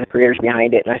can't think of the creators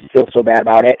behind it, and I feel so bad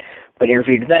about it. But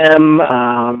interviewed them.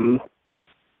 I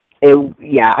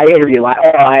interviewed a lot.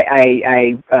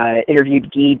 I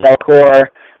interviewed Guy Delcourt,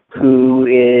 who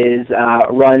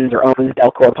runs or owns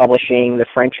Delcourt Publishing, the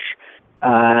French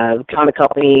comic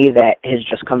company that has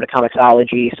just come to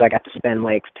Comixology. So I got to spend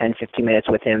like 10, 15 minutes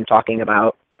with him talking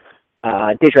about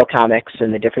digital comics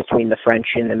and the difference between the French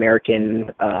and the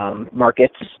American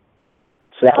markets.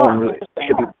 So that one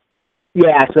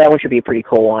should be a pretty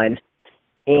cool one.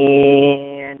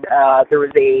 And there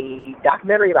was a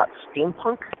documentary about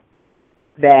steampunk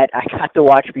that I got to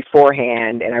watch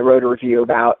beforehand, and I wrote a review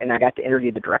about, and I got to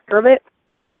interview the director of it,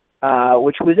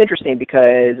 which was interesting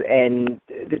because, and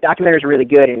the documentary is really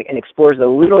good and explores a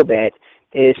little bit,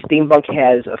 is steampunk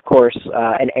has, of course,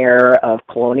 an air of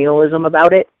colonialism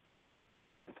about it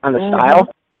on the style.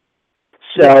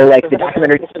 So, like, the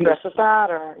documentary addresses that,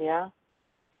 or yeah.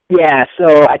 Yeah,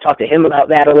 so I talked to him about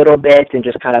that a little bit, and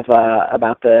just kind of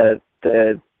about the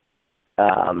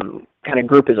kind of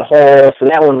group as a whole. So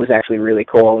that one was actually really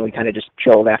cool, and we kind of just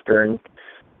chilled after and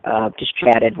just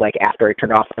chatted like after I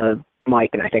turned off the mic,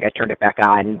 and I think I turned it back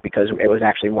on because it was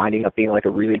actually winding up being like a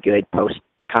really good post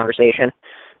conversation.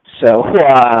 So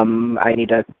I need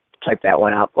to type that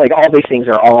one up. Like all these things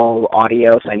are all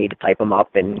audio, so I need to type them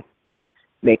up and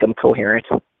make them coherent.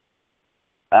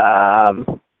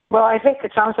 Well, I think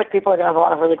it sounds like people are going to have a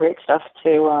lot of really great stuff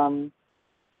to,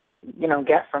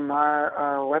 get from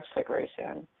our website very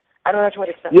soon. I don't know to what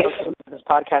extent this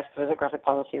podcast visit Graphic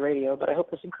Policy Radio, but I hope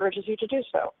this encourages you to do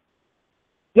so.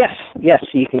 Yes.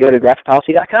 You can go to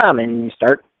graphicpolicy.com and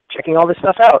start checking all this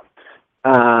stuff out.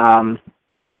 But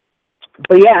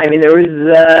yeah, I mean, there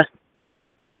was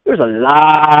a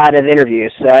lot of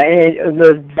interviews. And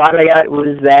the vibe I got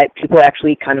was that people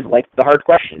actually kind of liked the hard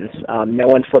questions. No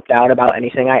one flipped out about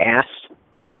anything I asked.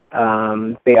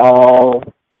 They all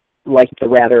liked the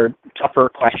rather tougher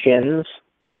questions.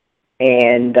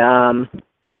 And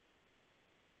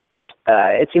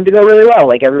it seemed to go really well.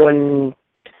 Like everyone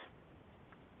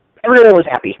was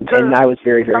happy, and I was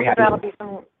very, very happy.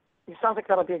 It sounds like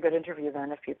that'll be a good interview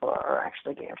then if people are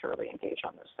actually game to really engage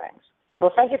on those things.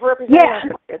 Well, thank you for representing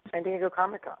us at San Diego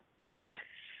Comic-Con.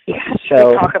 Yeah, so... Can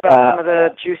we talk about some of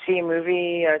the juicy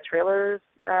movie trailers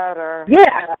that are...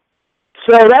 Yeah.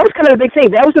 So that was kind of a big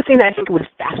thing. That was the thing that I think was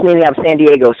fascinating about San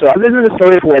Diego. So other than the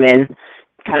story of women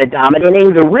kind of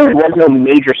dominating, there really was no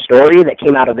major story that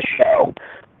came out of the show.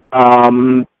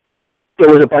 There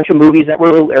was a bunch of movies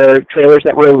or trailers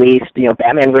that were released,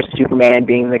 Batman vs. Superman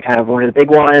being the kind of one of the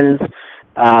big ones.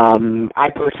 I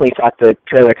personally thought the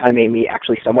trailer kind of made me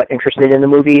actually somewhat interested in the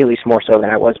movie, at least more so than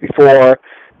I was before.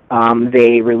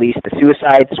 They released the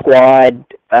Suicide Squad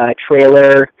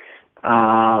trailer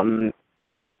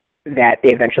that they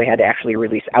eventually had to actually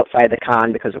release outside the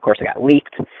con because, of course, it got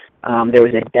leaked. There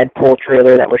was a Deadpool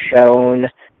trailer that was shown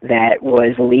that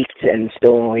was leaked, and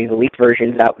still only the leaked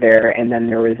version's out there. And then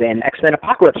there was an X-Men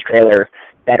Apocalypse trailer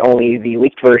that only the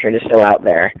leaked version is still out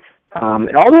there.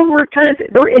 And all of them were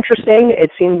they were interesting.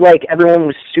 It seemed like everyone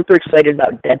was super excited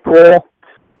about Deadpool.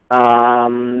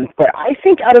 But I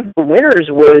think out of the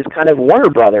winners was kind of Warner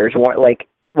Brothers. Like,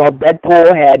 while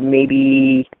Deadpool had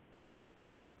maybe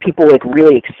people like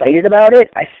really excited about it,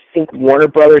 I think Warner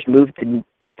Brothers moved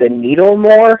the needle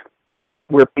more,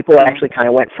 where people actually kind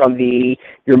of went from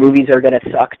your movies are going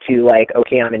to suck to like,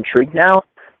 okay, I'm intrigued now,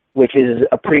 which is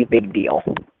a pretty big deal.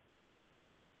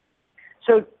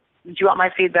 So, do you want my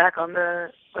feedback on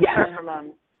let's start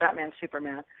from Batman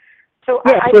Superman? So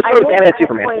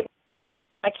Superman.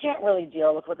 I can't really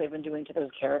deal with what they've been doing to those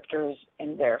characters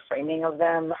in their framing of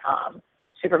them.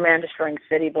 Superman destroying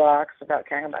city blocks without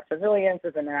caring about civilians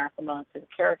is anathema to the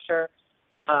character.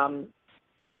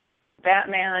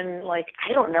 Batman, I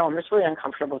don't know. I'm just really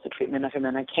uncomfortable with the treatment of him,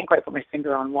 and I can't quite put my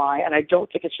finger on why. And I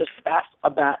don't think it's just a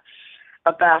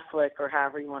Batflick, or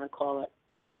however you want to call it,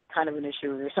 kind of an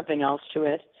issue. There's something else to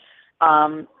it.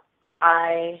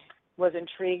 I was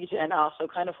intrigued and also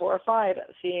kind of horrified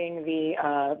seeing the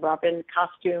Robin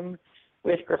costume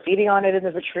with graffiti on it in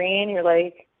the vitrine. You're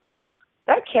like,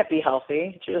 that can't be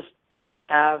healthy. Just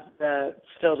have the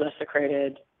still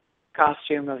desecrated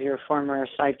costume of your former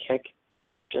sidekick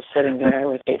just sitting there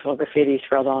with hateful graffiti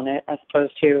swirled on it, as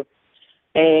opposed to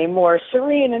a more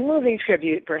serene and moving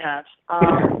tribute, perhaps.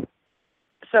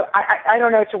 So I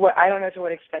don't know to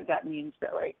what extent that means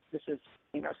that this is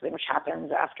something which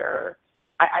happens after.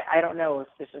 I don't know if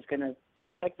this is gonna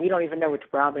we don't even know which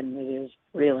Robin it is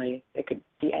really. It could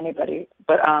be anybody,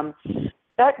 but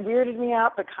that weirded me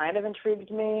out, but kind of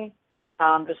intrigued me.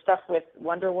 The stuff with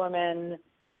Wonder Woman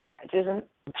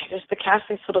the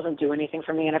casting still doesn't do anything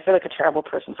for me, and I feel like a terrible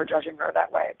person for judging her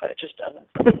that way, but it just doesn't.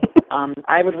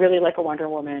 I would really like a Wonder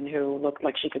Woman who looked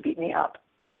like she could beat me up.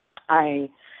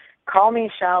 Call me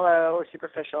shallow or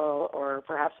superficial, or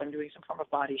perhaps I'm doing some form of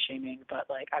body shaming, but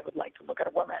like I would like to look at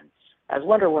a woman as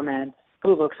Wonder Woman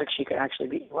who looks like she could actually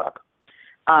beat you up.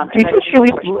 Do you think she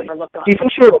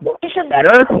should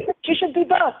better? She should be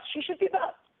buff. She should be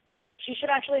buff. She should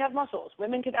actually have muscles.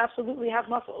 Women could absolutely have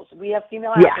muscles. We have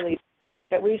female athletes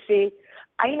that we see.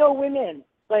 I know women,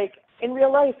 like, in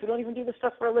real life who don't even do this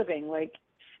stuff for a living. Like,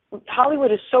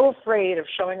 Hollywood is so afraid of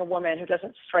showing a woman who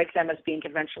doesn't strike them as being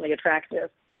conventionally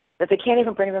attractive that they can't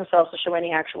even bring themselves to show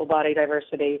any actual body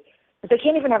diversity. That they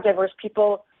can't even have diverse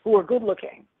people who are good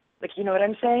looking. Like, you know what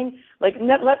I'm saying? Like,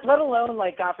 let alone,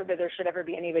 like, God forbid there should ever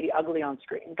be anybody ugly on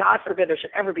screen. God forbid there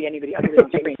should ever be anybody ugly on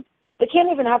screen. They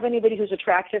can't even have anybody who's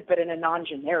attractive but in a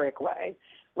non-generic way.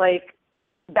 Like,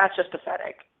 that's just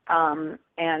pathetic.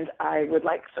 And I would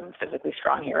like some physically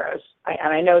strong heroes.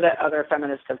 And I know that other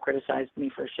feminists have criticized me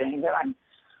for saying that I'm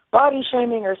body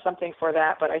shaming or something for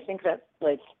that, but I think that,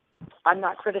 like, I'm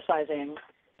not criticizing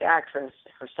the actress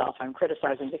herself. I'm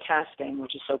criticizing the casting,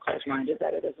 which is so close-minded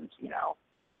that it isn't, you know,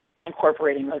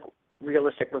 incorporating, like,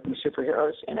 realistic-looking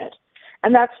superheroes in it.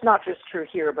 And that's not just true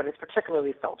here, but it's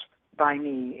particularly felt by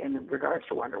me in regards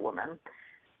to Wonder Woman.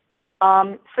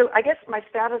 So I guess my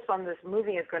status on this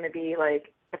movie is going to be,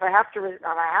 like, if I have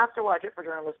to watch it for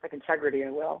journalistic integrity,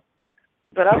 I will.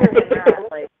 But other than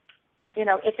that, like, you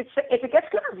know, if it gets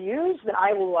good reviews, then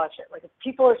I will watch it. Like, if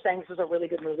people are saying this is a really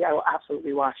good movie, I will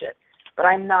absolutely watch it. But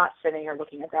I'm not sitting here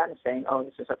looking at that and saying, oh,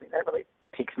 this is something that really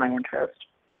piques my interest.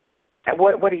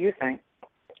 What do you think?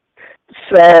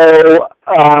 So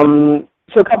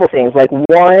a couple things. Like,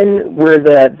 one, where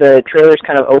the trailer's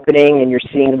kind of opening and you're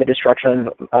seeing the destruction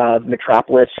of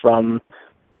Metropolis from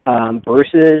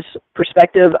Bruce's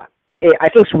perspective, I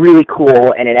think it's really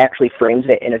cool, and it actually frames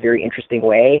it in a very interesting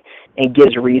way and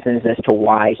gives reasons as to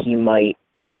why he might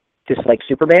dislike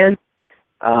Superman,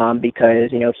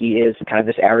 because, you know, he is kind of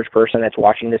this average person that's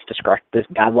watching this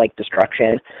godlike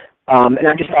destruction. And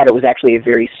I just thought it was actually a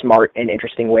very smart and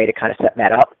interesting way to kind of set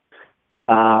that up.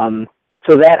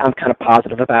 So that I'm kind of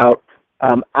positive about.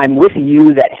 I'm with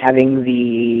you that having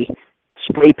the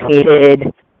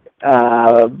spray-painted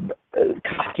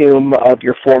costume of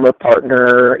your former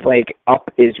partner, like,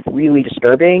 up is really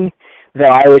disturbing. Though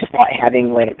I always thought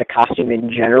having, like, the costume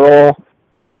in general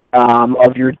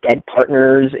of your dead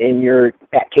partners in your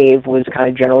Batcave was kind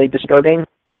of generally disturbing.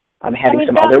 Having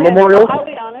some other memorials. I'll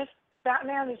be honest,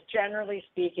 Batman is, generally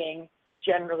speaking,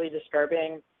 generally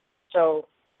disturbing. So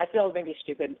I feel maybe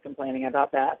stupid complaining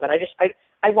about that, but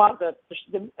I want the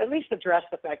at least address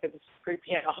the fact that it's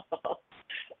creepy and awful.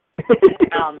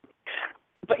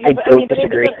 But I mean,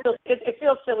 it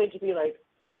feels silly to be like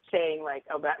saying like,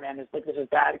 oh, Batman is like, this is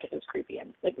bad because it's creepy,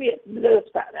 and like, it's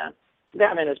Batman.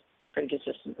 Batman is pretty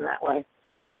consistent in that way.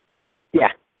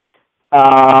 Yeah.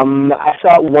 I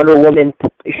thought Wonder Woman,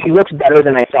 she looks better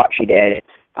than I thought she did.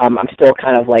 I'm still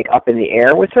kind of like up in the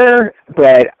air with her,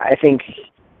 but I think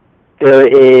there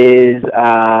is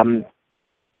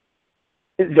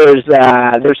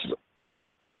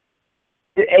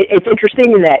it's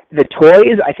interesting in that the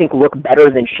toys, I think, look better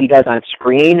than she does on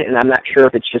screen, and I'm not sure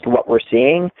if it's just what we're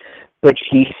seeing, but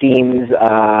she seems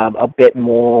a bit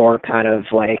more kind of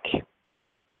like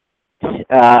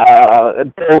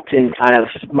built and kind of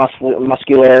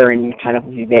muscular, and kind of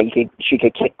she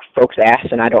could kick folks'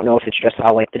 ass, and I don't know if it's just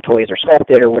how like the toys are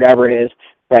sculpted or whatever it is,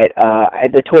 but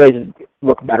the toys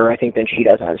look better, I think, than she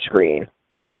does on screen.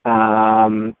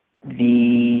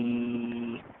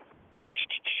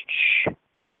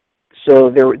 So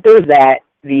there's that.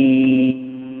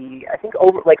 I think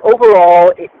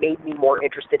overall, it made me more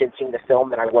interested in seeing the film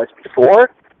than I was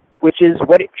before, which is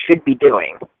what it should be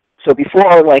doing. So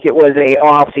before, like, it was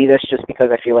I'll see this just because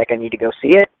I feel like I need to go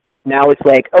see it. Now it's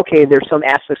like, okay, there's some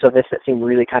aspects of this that seem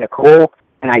really kind of cool,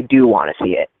 and I do want to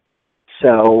see it.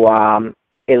 So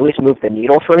it at least moved the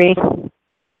needle for me.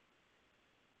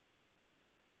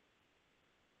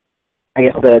 I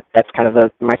guess that's kind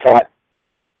of my thought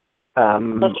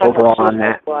overall on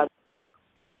that. Squad.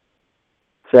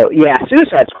 So, yeah,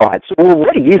 Suicide Squad. So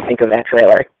what do you think of that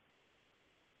trailer?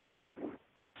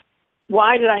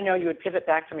 Why did I know you would pivot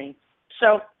back to me?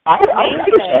 So,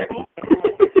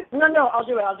 No, I'll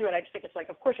do it. I just think it's like,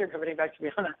 of course you're pivoting back to me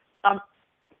on that.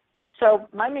 So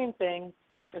my main thing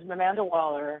is Amanda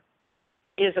Waller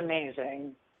is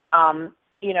amazing.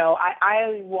 You know,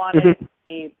 I wanted to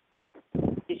be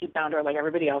DC founder like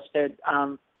everybody else did.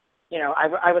 You know,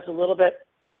 I was a little bit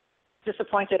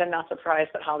disappointed and not surprised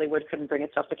that Hollywood couldn't bring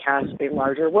itself to cast a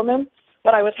larger woman.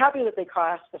 But I was happy that they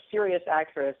cast a serious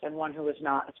actress and one who was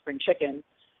not a spring chicken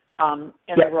in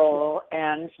the role.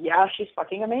 And yeah, she's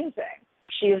fucking amazing.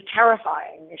 She is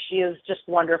terrifying. She is just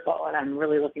wonderful, and I'm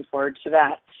really looking forward to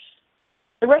that.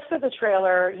 The rest of the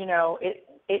trailer, you know,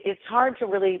 it's hard to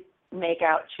really make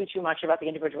out too much about the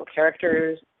individual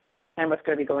characters and what's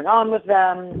going to be going on with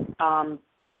them. I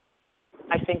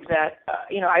think that,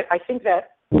 I think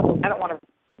that, I don't want to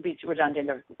be too redundant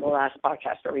of the last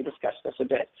podcast where we discussed this a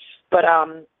bit, but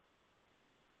I'm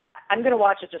going to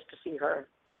watch it just to see her,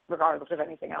 regardless of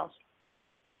anything else.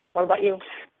 What about you?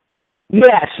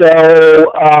 Yeah,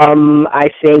 so I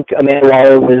think Amanda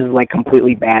Waller was like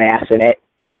completely badass in it.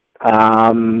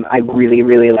 I really,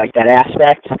 really like that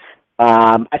aspect.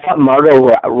 I thought Margot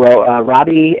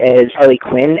Robbie as Harley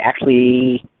Quinn,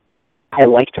 actually, I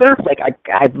liked her. Like I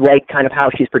like kind of how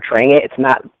she's portraying it. It's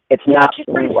not. She's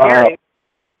pretty scary.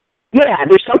 Yeah,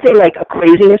 there's something like a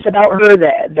craziness about her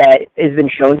that has been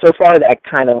shown so far that I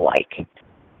kind of like.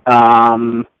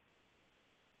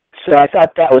 So I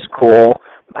thought that was cool.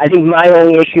 I think my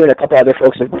only issue, and a couple other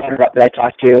folks have brought it up that I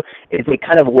talked to, is they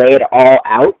kind of lay it all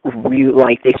out.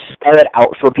 Like they spell it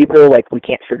out for people like we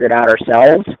can't figure it out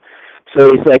ourselves. So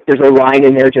it's like there's a line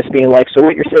in there just being like, so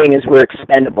what you're saying is we're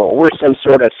expendable. We're some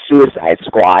sort of suicide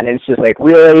squad. And it's just like,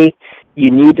 really?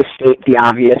 You need to state the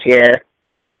obvious here.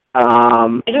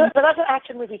 But that's an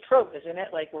action movie trope, isn't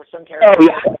it? Like where some characters. Oh,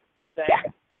 yeah. Yeah.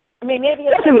 I mean, maybe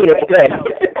it doesn't mean it's good.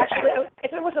 Actually,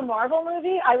 if it was a Marvel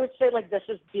movie, I would say like this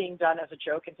is being done as a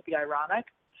joke and to be ironic.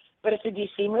 But it's a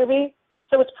DC movie,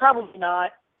 so it's probably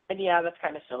not. And yeah, that's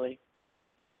kind of silly.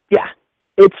 Yeah,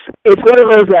 it's one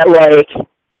of those that like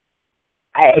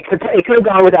it could have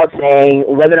gone without saying.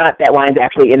 Whether or not that line's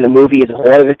actually in the movie is a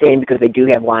whole other thing, because they do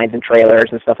have lines in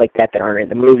trailers and stuff like that aren't in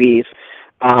the movies.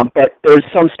 But there's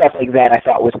some stuff like that I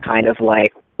thought was kind of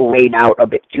like laid out a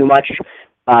bit too much.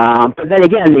 But then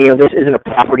again, this isn't a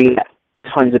property that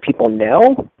tons of people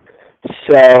know,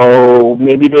 so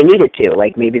maybe they needed to.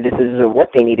 Like maybe this is what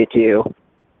they needed to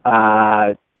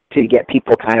get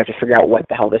people kind of to figure out what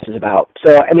the hell this is about.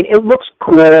 So I mean, it looks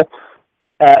cool.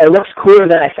 It looks cooler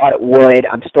than I thought it would.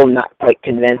 I'm still not quite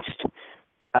convinced.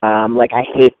 Like I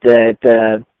hate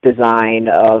the design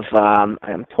of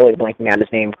I'm totally blanking on his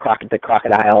name. The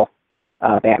crocodile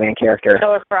Batman character.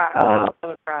 Killer Croc.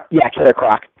 Yeah, Killer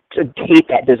Croc. To hate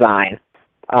that design.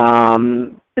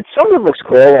 But some of it looks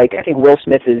cool. Like I think Will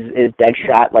Smith is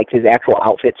Deadshot. Like his actual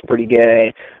outfit's pretty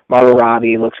good. Margot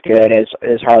Robbie looks good as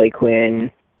Harley Quinn.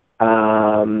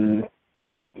 Some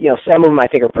of them I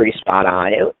think are pretty spot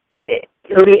on.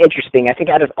 It'll be interesting. I think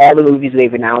out of all the movies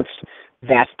they've announced,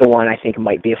 that's the one I think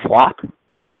might be a flop.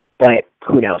 But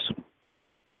who knows?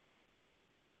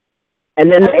 And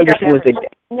then the interesting was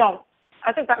no.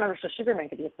 I think Batman vs Superman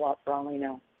could be a flop for all we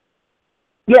know.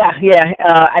 Yeah.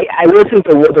 I really think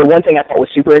the one thing I thought was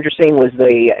super interesting was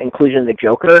the inclusion of the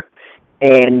Joker,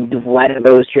 and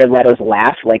Jared Leto's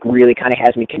laugh, like, really kind of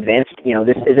has me convinced.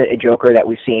 This isn't a Joker that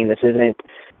we've seen. This isn't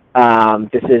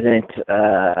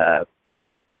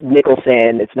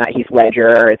Nicholson. It's not Heath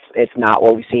Ledger. It's not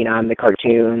what we've seen on the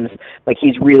cartoons. Like,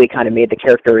 he's really kind of made the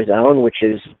character his own, which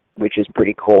is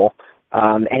pretty cool.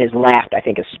 And his laugh, I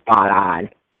think, is spot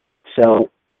on. So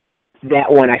that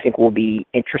one I think will be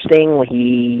interesting.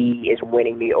 He is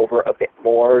winning me over a bit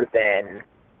more than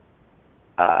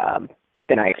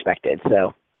I expected.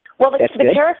 So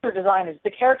the character design is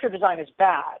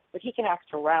bad, but he can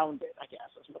act around it, I guess.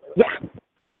 Yeah,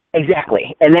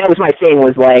 exactly. And that was my thing,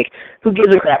 was like, who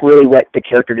gives a crap really what the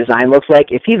character design looks like?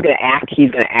 If he's going to act,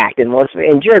 he's going to act. And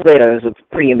Jared Leto is a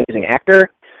pretty amazing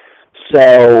actor.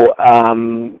 So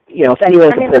if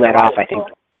anyone can pull that off, I think.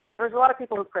 There's a lot of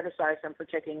people who criticize him for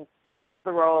taking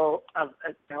the role of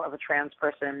a trans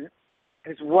person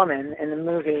who's woman in the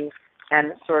movie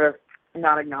and sort of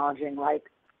not acknowledging like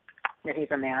that he's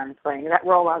a man playing that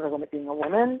role rather than it being a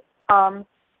woman.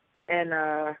 In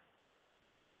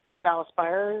Dallas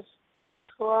Buyers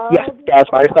Club. Yeah, Dallas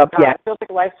Buyers Club. Yeah, it feels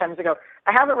like lifetimes ago.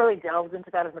 I haven't really delved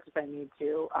into that as much as I need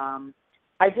to.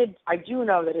 I do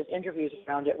know that his interviews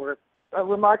around it were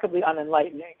remarkably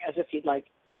unenlightening, as if he'd like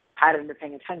hadn't been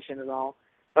paying attention at all.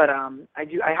 But I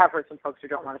have heard some folks who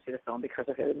don't want to see the film because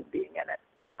of him being in it.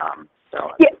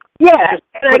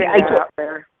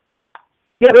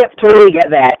 Totally get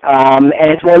that.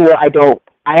 And it's one where I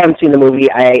haven't seen the movie.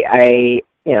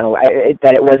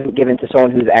 That it wasn't given to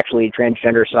someone who's actually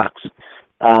transgender sucks.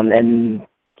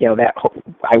 That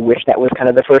I wish that was kind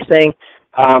of the first thing.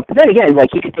 But then again, like,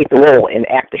 he could take the role and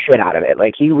act the shit out of it.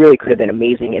 Like, he really could have been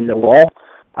amazing in the role.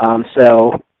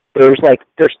 So there's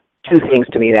two things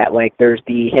to me that, like, there's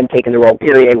him taking the role,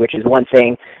 period, which is one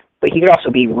thing, but he could also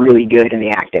be really good in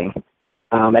the acting.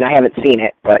 And I haven't seen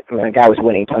it, but the guy was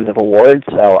winning tons of awards,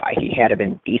 so he had to have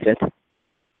been decent.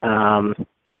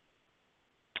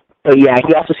 But yeah,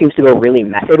 he also seems to go really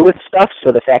method with stuff,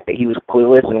 so the fact that he was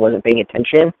clueless and wasn't paying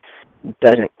attention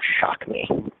doesn't shock me.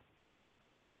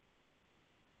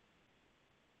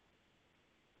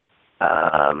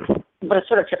 But it's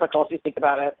sort of typical if you think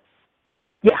about it.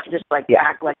 Yeah. Just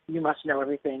act like you must know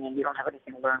everything and you don't have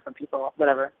anything to learn from people,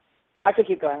 whatever. I could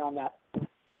keep going on that.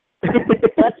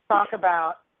 Let's talk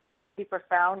about the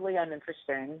profoundly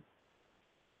uninteresting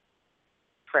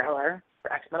trailer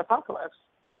for X-Men Apocalypse.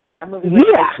 A movie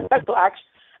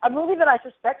that I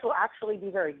suspect will actually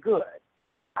be very good.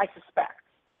 I suspect.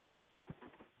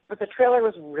 But the trailer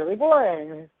was really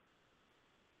boring.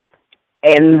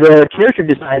 And the character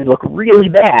designs look really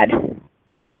bad.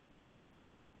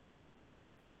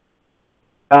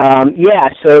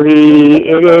 So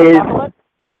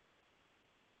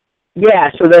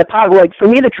for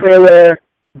me, the trailer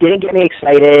didn't get me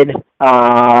excited.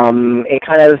 It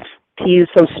kind of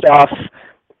teased some stuff,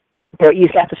 but you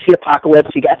got to see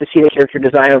Apocalypse, you got to see the character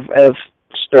design of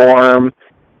Storm.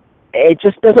 It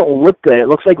just doesn't look good. It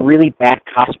looks like really bad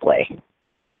cosplay.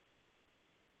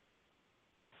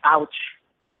 Ouch.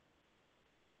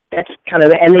 That's kind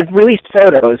of, and they've released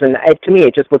photos, and to me,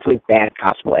 it just looks like bad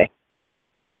cosplay.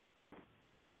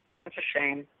 It's a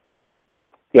shame.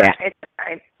 Yeah.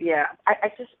 I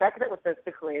suspect that with the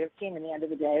creative team, in the end of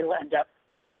the day, it'll end up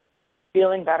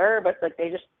feeling better. But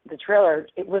the trailer,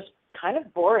 it was kind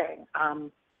of boring.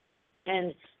 And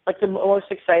the most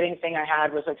exciting thing I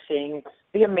had was seeing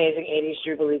the amazing '80s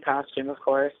Jubilee costume, of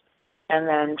course, and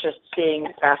then just seeing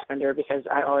Fassbender, because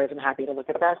I always am happy to look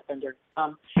at Fassbender.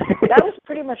 That was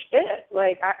pretty much it.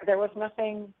 There was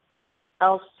nothing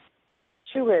else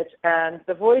to it, and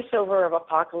the voiceover of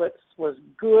Apocalypse was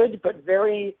good, but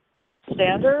very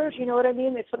standard. You know what I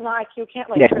mean? It's not, you can't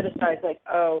criticize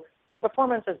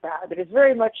performance is bad, but it's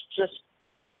very much just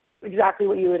exactly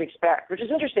what you would expect, which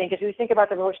is interesting because if you think about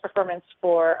the voice performance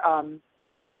for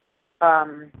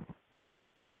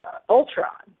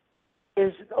Ultron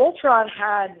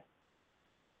had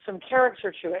some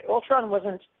character to it. Ultron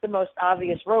wasn't the most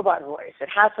obvious robot voice. It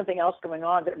had something else going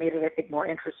on that made it, I think, more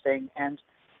interesting. And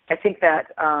I think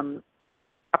that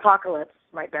Apocalypse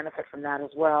might benefit from that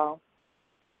as well,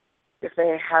 if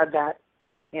they had that,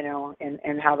 in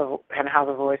how the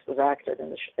voice was acted in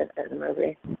the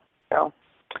movie. So.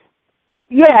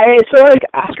 Yeah, so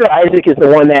Oscar Isaac is the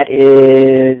one that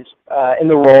is in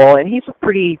the role, and he's a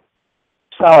pretty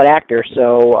solid actor.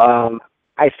 So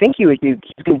I think he's going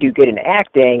to do good in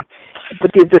acting.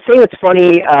 But the thing that's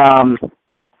funny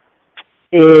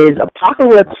is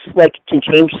Apocalypse can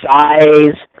change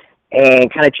size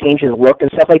and kind of change his look and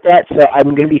stuff like that. So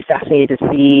I'm going to be fascinated to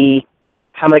see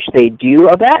how much they do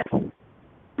of that.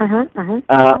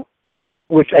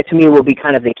 Which to me will be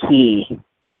kind of the key.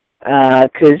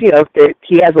 Because he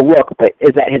has a look, but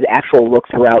is that his actual look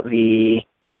throughout the?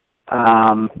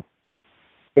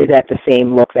 Is that the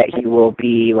same look that he will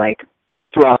be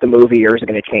throughout the movie, or is it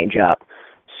going to change up?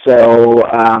 So,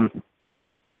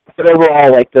 but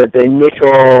overall, the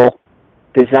initial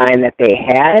design that they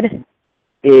had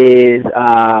is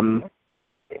kind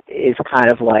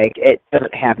of it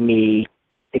doesn't have me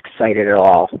excited at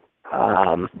all.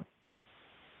 I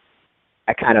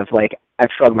kind of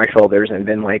I've shrugged my shoulders and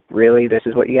been really, this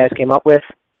is what you guys came up with?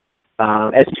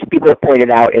 As people have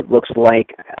pointed out, it looks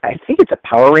like, I think it's a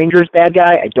Power Rangers bad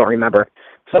guy. I don't remember.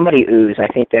 Somebody ooze. I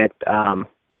think that,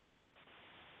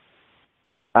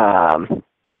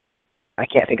 I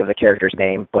can't think of the character's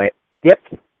name, but, yep.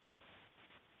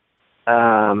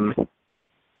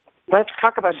 Let's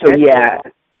talk about so Deadpool. Yeah.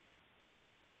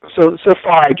 So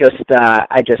far, I just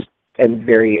am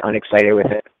very unexcited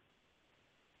with it.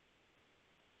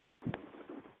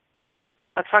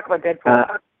 Let's talk about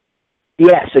Deadpool.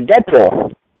 So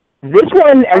Deadpool. This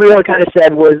one, everyone kind of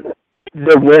said was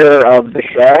the winner of the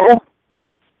show.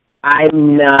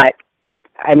 I'm not.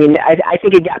 I mean, I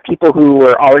think it got people who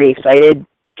were already excited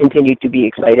continue to be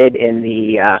excited in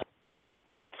the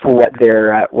for what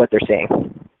they're seeing.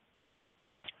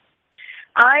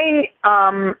 I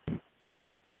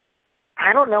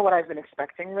don't know what I've been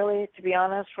expecting, really, to be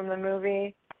honest, from the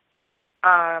movie.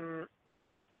 To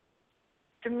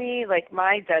me,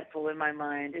 my Deadpool in my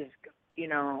mind is,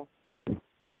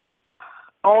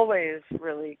 always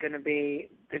really going to be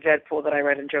the Deadpool that I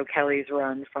read in Joe Kelly's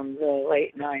run from the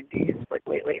late 90s,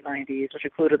 late 90s, which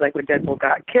included, when Deadpool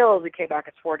got killed, he came back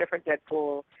as 4 different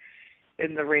Deadpool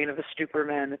in the reign of the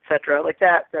Superman, etc.,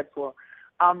 that Deadpool.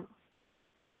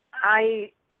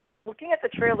 Looking at the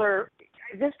trailer,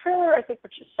 this trailer, I think,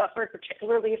 suffered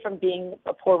particularly from being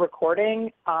a poor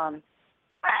recording.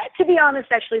 To be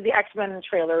honest, actually, the X-Men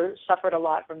trailer suffered a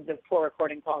lot from the poor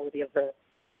recording quality of it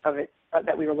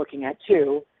that we were looking at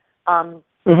too.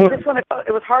 This one,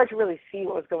 it was hard to really see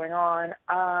what was going on.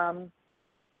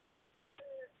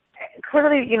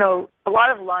 Clearly, a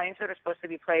lot of lines that are supposed to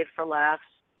be played for laughs,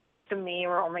 to me,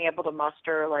 were only able to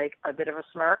muster like a bit of a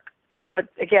smirk. But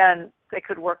again, they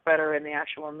could work better in the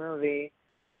actual movie.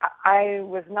 I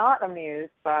was not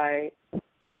amused by,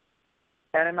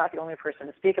 and I'm not the only person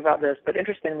to speak about this, but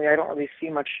interestingly, I don't really see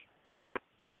much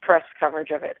press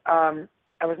coverage of it.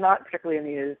 I was not particularly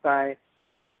amused by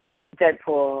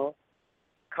Deadpool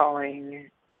calling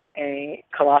a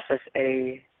Colossus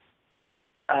a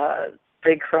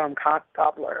big chrome cock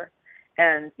gobbler.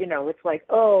 And, it's like,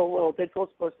 oh, well,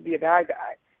 Deadpool's supposed to be a bad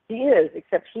guy. He is,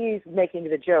 except he's making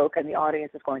the joke and the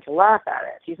audience is going to laugh at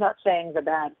it. He's not saying the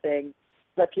bad thing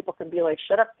that people can be like,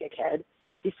 shut up, dickhead.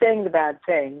 He's saying the bad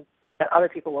thing that other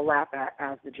people will laugh at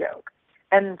as the joke.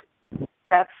 And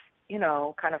that's,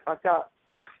 kind of fucked up.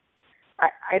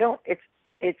 I don't, it's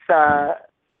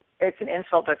an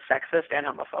insult that's sexist and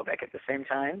homophobic at the same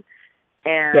time.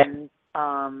 And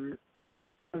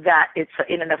that it's,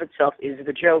 in and of itself, is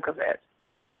the joke of it.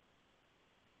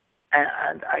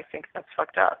 And I think that's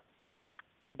fucked up.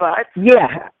 But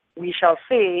we shall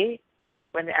see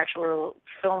when the actual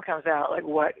film comes out, like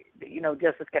what,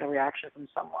 does this get a reaction from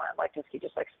someone? Like, does he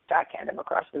just like backhand him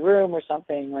across the room or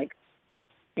something? Like,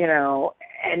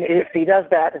 and if he does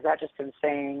that, is that just him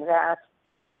saying that?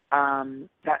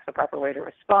 That's the proper way to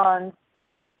respond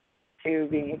to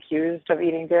being accused of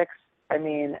eating dicks? I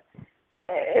mean,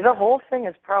 the whole thing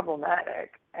is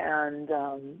problematic and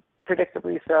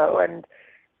predictably so, and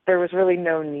there was really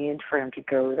no need for him to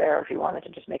go there if he wanted to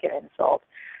just make it an insult.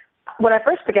 When I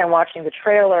first began watching the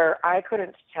trailer, I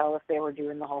couldn't tell if they were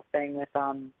doing the whole thing with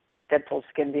Deadpool's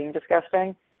skin being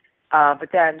disgusting, but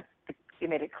then it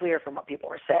made it clear from what people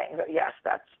were saying that yes,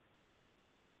 that's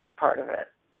part of it,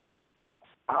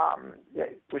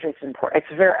 which is important.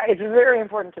 It's very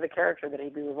important to the character that he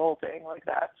be revolting like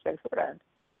that. But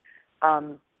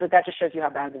that just shows you how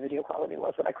bad the video quality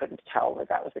was, that I couldn't tell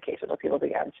that was the case until people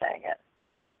began saying it.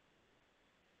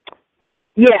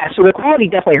 Yeah, so the quality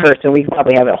definitely hurts, and we could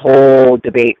probably have a whole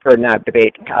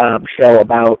show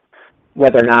about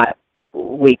whether or not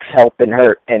leaks help and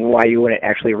hurt, and why you wouldn't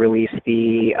actually release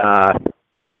the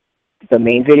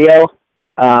main video.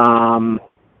 The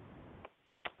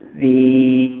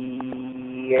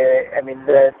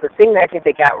thing that I think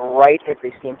they got right is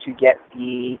they seem to get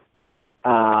the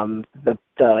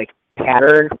like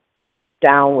pattern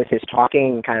down with his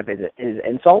talking and kind of his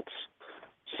insults.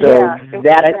 So I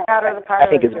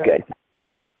think is good.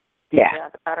 Yeah,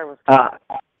 the pattern was good.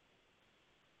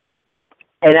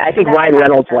 And I think Ryan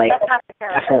Reynolds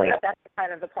definitely. That's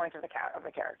kind of the point of the character,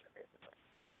 basically.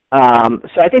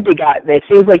 So I think it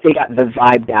seems like they got the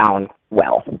vibe down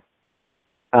well.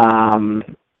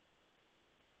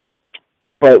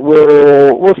 But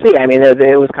we'll see. I mean,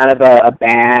 it was kind of a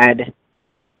bad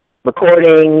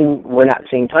recording. We're not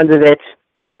seeing tons of it.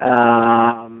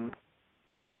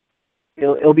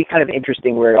 It'll be kind of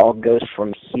interesting where it all goes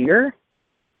from here.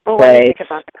 Well, what do you think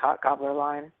about the cock gobbler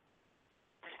line?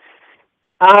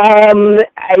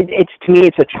 To me,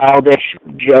 it's a childish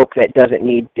joke that didn't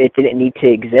need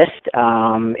to exist.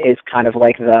 It's kind of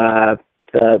like the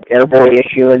airboy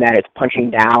issue, and that it's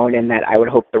punching down, and that I would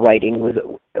hope the writing was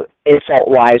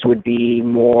insult-wise would be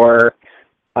more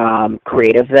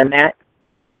creative than that.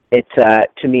 It's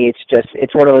to me,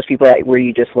 it's one of those people where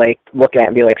you just like look at it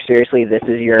and be like, seriously, this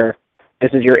is your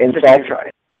insult.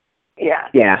 Yeah.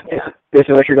 This is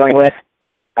what you're going with.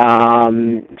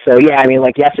 So yeah, I mean,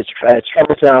 like, yes, it's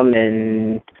troublesome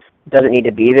and doesn't need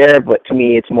to be there, but to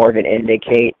me, it's more of an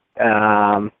indicate.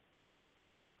 I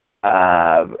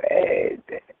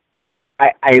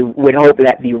would hope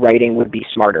that the writing would be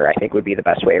smarter, I think would be the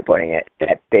best way of putting it,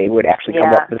 that they would actually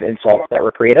come up with insults that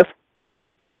were creative.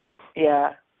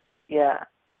 Yeah.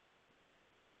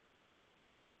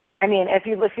 I mean, if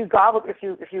you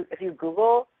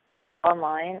Google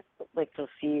online, like, you'll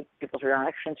see people's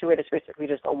reaction to it. It's basically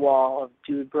just a wall of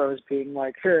dude bros being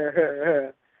like,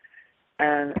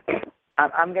 and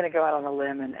I'm going to go out on a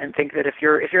limb and think that if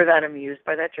you're that amused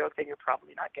by that joke, then you're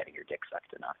probably not getting your dick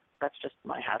sucked enough. That's just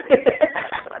my habit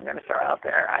that I'm going to throw out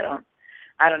there. I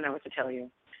don't know what to tell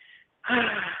you.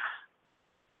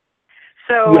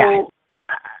 So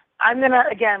I'm going to,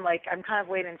 again, like, I'm kind of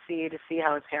wait and see to see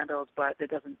how it's handled, but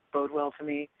it doesn't bode well to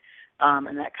me,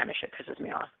 and that kind of shit pisses me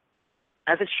off.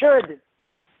 As it should.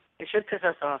 It should piss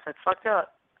us off. That's fucked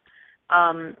up.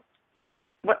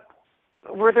 What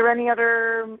were there any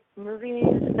other movies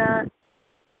that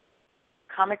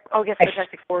yes,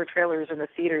 Fantastic Four trailers in the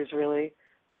theaters, really.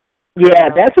 Yeah,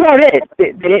 that's about it.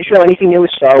 They didn't show anything new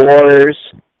with Star Wars.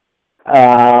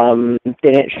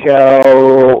 Didn't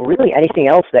show really anything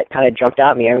else that kind of jumped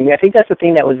at me. I mean, I think that's the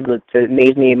thing that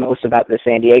amazed me most about the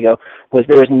San Diego was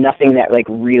there was nothing that like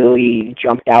really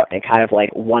jumped out and kind of like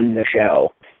won the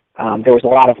show. There was a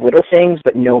lot of little things,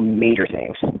 but no major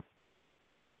things.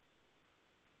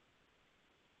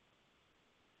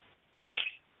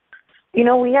 You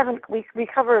know, we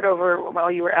covered while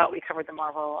you were out, we covered the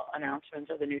Marvel announcements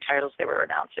of the new titles they were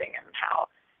announcing and how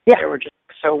they were just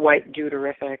so white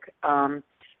dude-orific.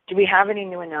 Do we have any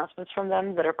new announcements from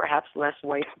them that are perhaps less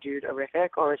white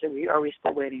dude-orific, or are we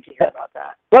still waiting to hear about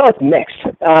that? Well, it's mixed.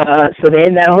 So they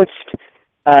announced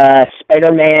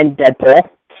Spider-Man, Deadpool,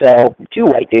 so 2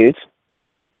 white dudes.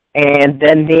 And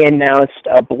then they announced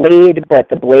a Blade, but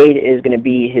the Blade is going to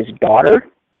be his daughter.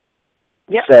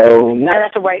 Yep. So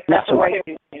that's a white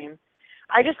dude name.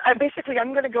 I'm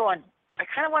going to go on. I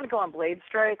kind of want to go on Blade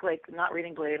strike, like not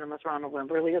reading Blade unless Ronald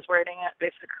Wimberly is writing it,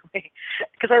 basically,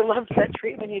 because I loved that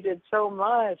treatment he did so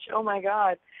much. Oh my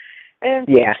God! And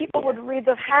people would read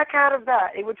the heck out of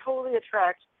that. It would totally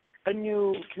attract a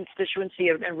new constituency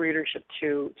and readership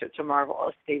to Marvel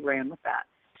if they ran with that.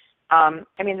 I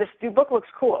mean, this new book looks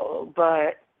cool,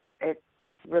 but it's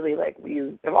really like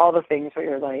of all the things where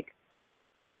you're like,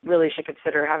 really should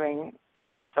consider having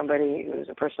somebody who's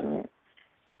a person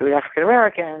who's African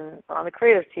American on the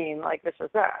creative team, like this or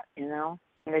that, you know?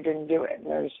 And they didn't do it.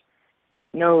 There's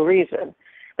no reason.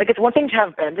 Like, it's one thing to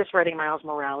have Bendis writing Miles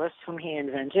Morales, whom he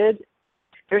invented.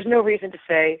 There's no reason to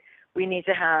say we need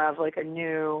to have like a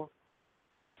new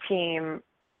team,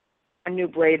 a new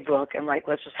Blade book, and like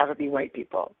let's just have it be white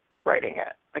people writing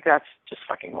it. Like, that's just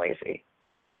fucking lazy.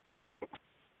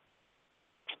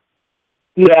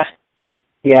 Yeah,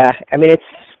 I mean,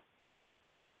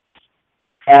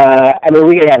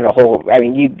 we could have a whole,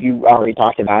 you already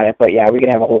talked about it, but yeah, we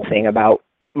could have a whole thing about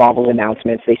Marvel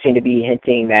announcements. They seem to be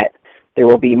hinting that there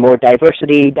will be more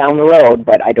diversity down the road,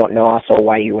 but I don't know also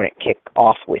why you wouldn't kick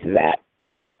off with that,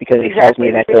 because it tells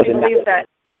me that those are that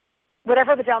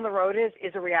whatever the down the road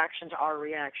is a reaction to our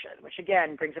reaction, which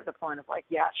again brings up the point of like,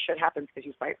 yeah, shit happens because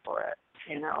you fight for it,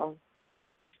 you know?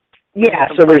 Yeah,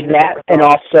 so there's that, and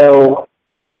also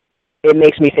it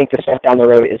makes me think the stuff down the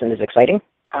road isn't as exciting.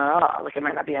 Like it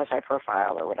might not be as high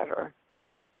profile or whatever.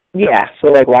 Yeah,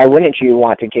 so like why wouldn't you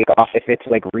want to kick off if it's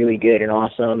like really good and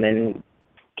awesome and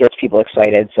gets people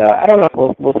excited? So I don't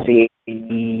know, we'll see.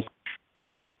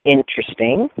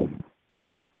 Interesting.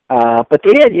 But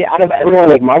they did, out of everyone,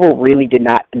 like Marvel really did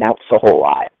not announce a whole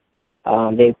lot.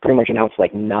 They pretty much announced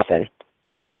like nothing.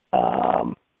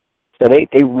 So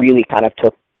they really kind of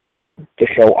took the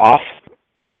show off,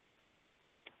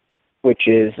 which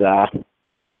is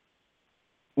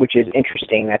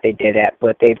interesting that they did that.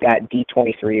 But they've got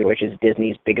D23, which is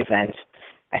Disney's big event,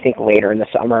 I think later in the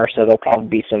summer, so there'll probably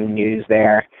be some news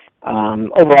there.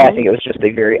 Overall, I think it was just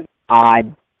a very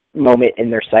odd moment in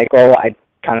their cycle. I'm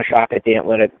kind of shocked that they didn't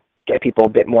let it get people a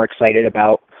bit more excited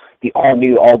about the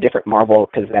all-new, all-different Marvel,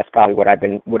 because that's probably what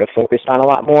would have focused on a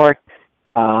lot more.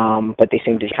 But they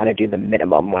seemed to kind of do the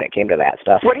minimum when it came to that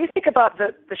stuff. What do you think about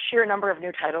the sheer number of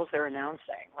new titles they're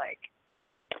announcing? Like,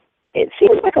 it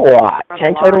seems like a lot.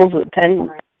 10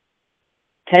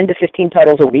 to 15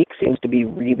 titles a week seems to be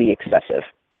really excessive.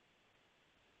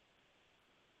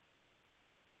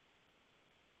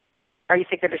 Or you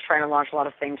think they're just trying to launch a lot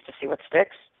of things to see what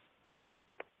sticks?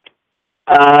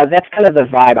 That's kind of the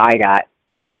vibe I got.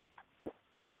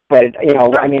 But,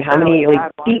 I mean, how many,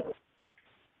 like,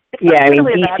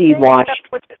 DC launched.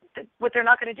 What they're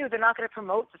not going to do, they're not going to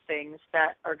promote the things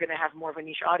that are going to have more of a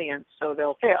niche audience, so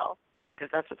they'll fail, because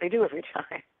that's what they do every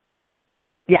time.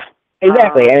 Yeah,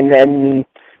 exactly. And then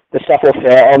the stuff will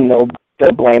fail, and they'll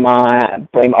blame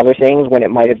other things when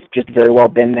it might have just very well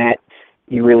been that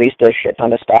you released a shit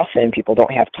ton of stuff and people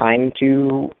don't have time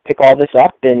to pick all this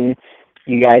up, and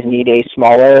you guys need a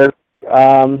smaller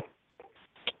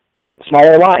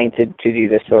line to do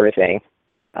this sort of thing.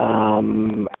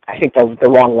 I think the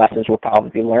wrong lessons will probably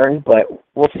be learned, but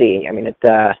we'll see. I mean,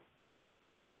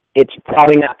 it's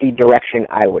probably not the direction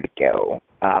I would go.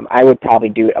 I would probably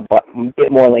do it a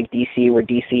bit more like DC, where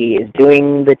DC is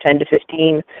doing the 10 to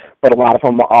 15, but a lot of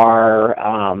them are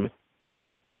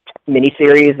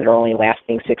miniseries that are only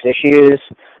lasting 6 issues,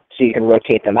 so you can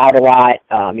rotate them out a lot.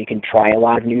 You can try a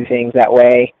lot of new things that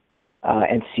way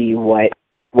and see what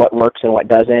works and what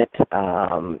doesn't.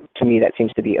 To me, that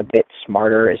seems to be a bit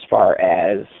smarter as far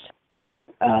as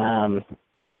how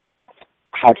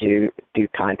to do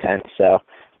content. So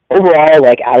overall,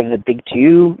 like out of the big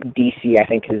two, DC I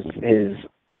think has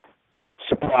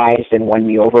surprised and won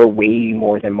me over way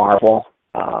more than Marvel.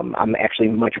 I'm actually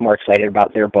much more excited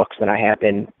about their books than I have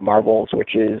been Marvel's,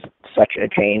 which is such a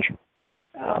change,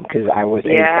 because I was a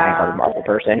diehard Marvel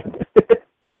person.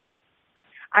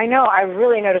 I know. I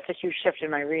really noticed a huge shift in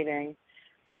my reading.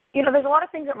 You know, there's a lot of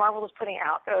things that Marvel is putting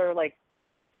out that are like,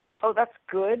 oh, that's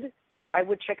good. I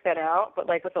would check that out. But,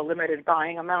 like, with a limited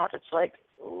buying amount, it's like,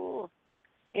 ooh.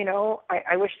 You know,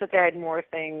 I wish that they had more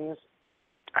things.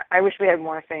 I wish we had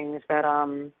more things that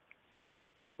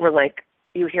were like,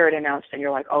 you hear it announced and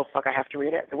you're like, oh, fuck, I have to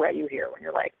read it the way you hear when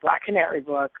you're like, Black Canary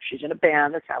book, she's in a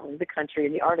band that's traveling the country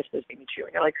and the artist is being you.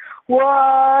 And you're like,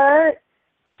 what?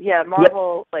 Yeah,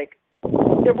 Marvel, like,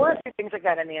 there were a few things like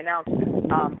that in the announcement.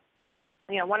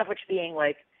 You know, one of which being,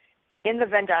 like, in the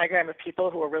Venn diagram of people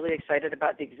who are really excited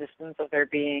about the existence of there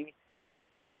being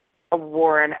a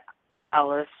Warren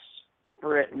Ellis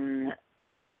written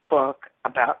book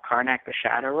about Karnak the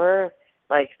Shatterer,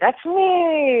 like, that's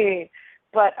me.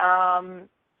 But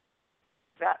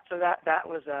that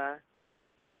was a,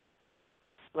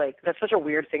 like, that's such a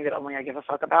weird thing that only I give a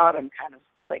fuck about. I'm kind of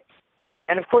like,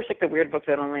 and of course, like, the weird book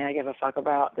that only I give a fuck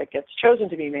about that gets chosen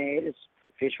to be made is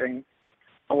featuring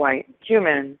a white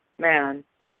human man.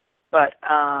 But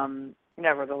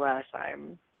nevertheless,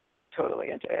 I'm totally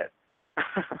into it.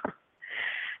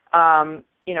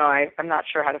 You know, I'm not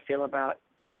sure how to feel about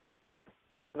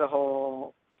the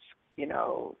whole, you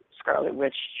know, Scarlet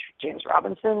Witch, James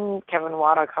Robinson, Kevin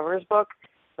Wada covers book.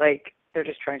 Like, they're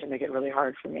just trying to make it really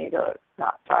hard for me to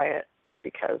not buy it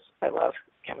because I love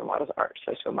Kevin Wada's art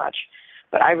so much.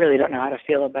 But I really don't know how to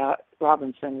feel about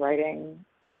Robinson writing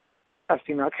a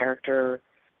female character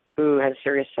who has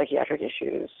serious psychiatric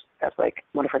issues as, like,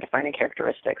 one of her defining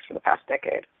characteristics for the past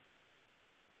decade.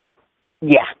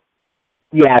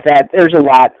 Yeah, that there's a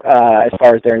lot as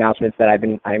far as their announcements that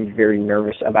I'm very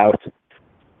nervous about.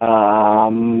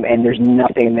 And there's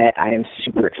nothing that I am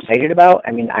super excited about.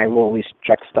 I mean, I will always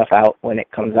check stuff out when it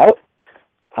comes out.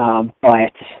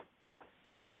 But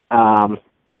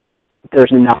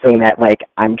there's nothing that, like,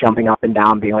 I'm jumping up and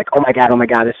down being like, oh my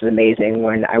god, this is amazing.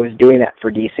 When I was doing that for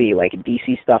DC, like,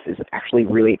 DC stuff is actually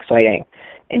really exciting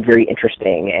and very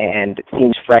interesting, and it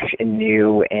seems fresh and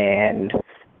new, and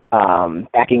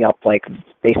backing up, like,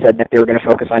 they said that they were going to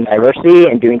focus on diversity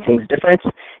and doing things different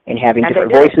and having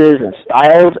different voices and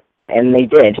styles, and they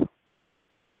did.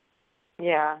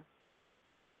 Yeah.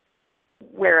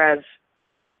 Whereas,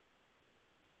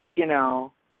 you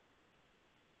know,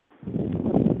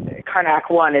 Karnak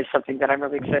 1 is something that I'm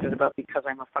really excited about because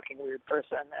I'm a fucking weird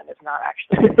person, and it's not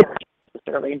actually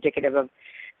necessarily indicative of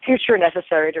future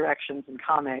necessary directions in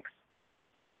comics.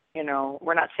 You know,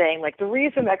 we're not saying, like, the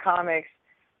reason that comics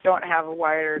don't have a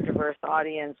wider, diverse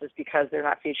audience is because they're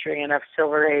not featuring enough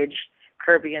Silver Age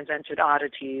Kirby-invented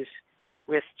oddities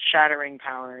with shattering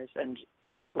powers and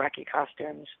wacky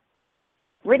costumes.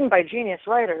 Written by genius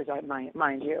writers,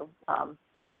 mind you,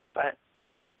 but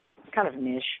it's kind of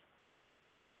niche.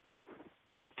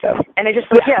 So, and I just,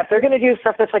 like, yeah, if they're going to do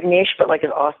stuff that's, like, niche but, like,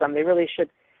 is awesome, they really should.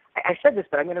 I said this,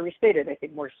 but I'm going to restate it, I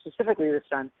think, more specifically this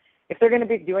time. If they're going to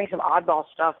be doing some oddball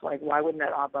stuff, like, why wouldn't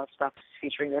that oddball stuff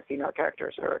featuring their female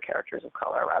characters or characters of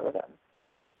color rather than,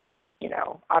 you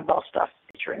know, oddball stuff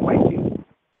featuring white dudes,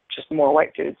 just more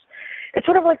white dudes? It's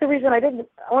sort of like one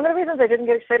of the reasons I didn't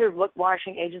get excited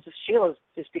watching Agents of S.H.I.E.L.D.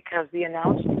 is because the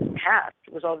announced cast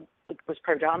was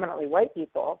predominantly white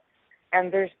people,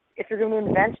 and if you're going to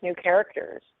invent new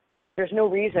characters, there's no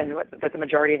reason that the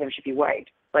majority of them should be white.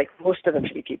 Like, most of them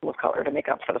should be people of color to make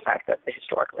up for the fact that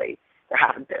historically there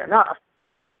haven't been enough.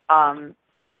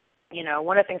 You know,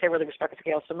 one of the things I really respect with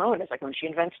Gail Simone is, like, when she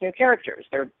invents new characters,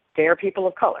 they're people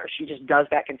of color. She just does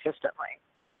that consistently.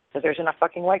 So there's enough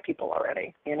fucking white people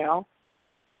already, you know?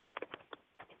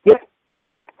 Yep.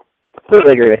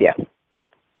 Completely agree with you.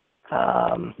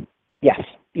 Yes,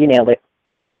 you nailed it.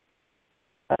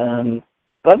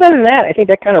 But other than that, I think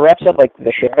that kind of wraps up, like,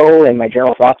 the show and my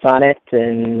general thoughts on it.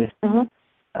 And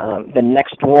the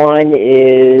next one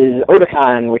is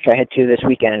Otakon, which I head to this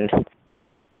weekend.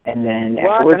 And then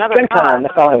afterwards, Gen Con the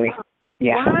following week.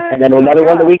 Yeah, what? And then another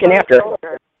one the weekend after.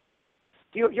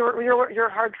 You're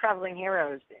hard traveling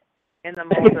heroes in the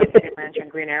mold of Green Lantern,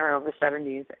 Green Arrow of the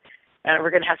 70s. And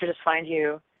we're going to have to just find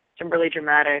you some really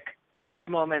dramatic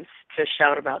moments to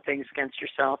shout about things against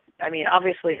yourself. I mean,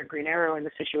 obviously, you're Green Arrow in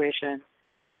this situation.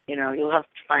 You know, you'll have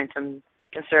to find some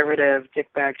conservative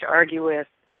dickbag to argue with.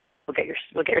 We'll get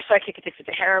your psychic addicted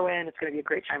to heroin. It's going to be a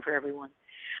great time for everyone.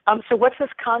 So what's this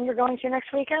con you're going to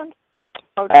next weekend?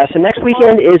 So next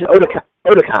weekend is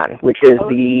Otakon, which is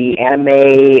the anime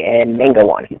and manga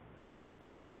one.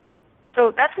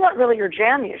 So that's not really your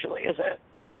jam usually, is it?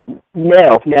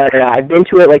 No. I've been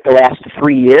to it, like, the last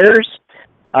 3 years,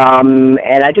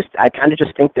 And I kind of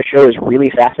just think the show is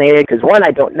really fascinating because, one,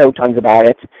 I don't know tons about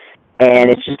it, and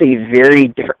it's just a very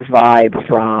different vibe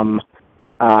from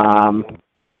the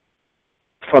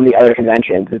other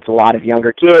conventions. It's a lot of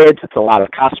younger kids, it's a lot of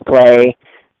cosplay,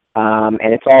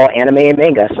 and it's all anime and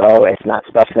manga, so it's not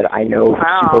stuff that I know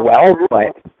super well,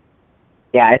 but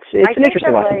yeah, it's an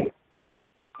interesting one. Like,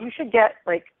 you should get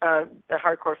like the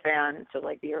hardcore fan to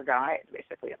like be your guide,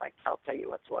 basically, and like tell you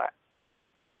what's what.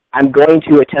 I'm going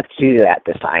to attempt to do that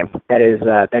this time. That is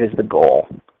the goal.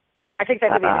 I think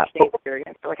that would be an interesting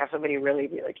experience to like have somebody really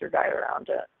be like your guide around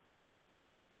it.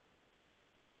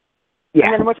 Yeah.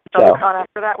 And then what's WonderCon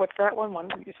after that? What's that one?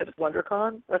 You said it's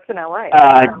WonderCon? That's in LA.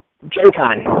 Gen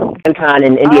Con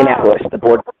in Indianapolis, the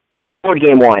board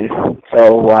game one.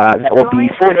 So that will be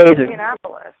 4 days of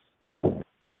Indianapolis.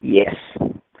 Yes.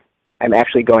 I'm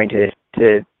actually going to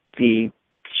the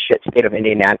shit state of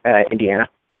Indiana,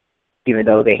 even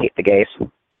though they hate the gays.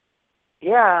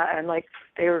 Yeah, and like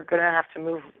they were gonna have to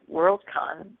move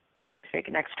WorldCon, I think,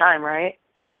 next time, right?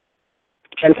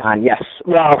 Gen Con, yes.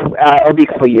 Well, it'll be a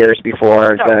couple years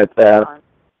before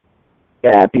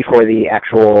before the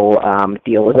actual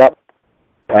deal is up.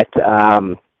 But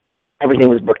everything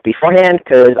was booked beforehand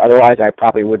because otherwise I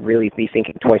probably would really be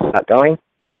thinking twice about going.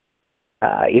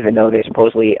 Even though they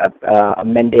supposedly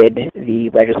amended the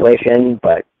legislation,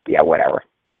 but yeah, whatever.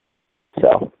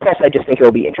 So, plus I just think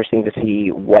it'll be interesting to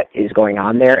see what is going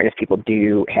on there and if people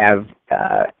do have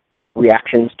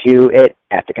reactions to it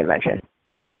at the convention.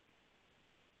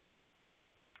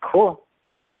 Cool.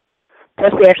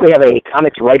 Plus, they actually have a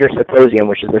comics writer symposium,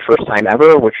 which is their first time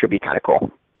ever, which should be kind of cool.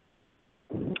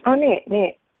 Oh, neat.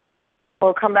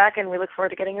 We'll come back and we look forward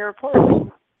to getting your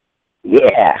report.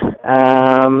 Yeah.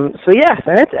 So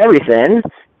that's everything.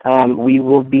 We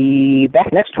will be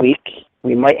back next week.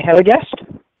 We might have a guest.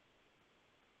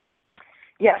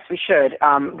 Yes, we should.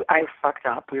 I fucked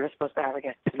up. We were supposed to have a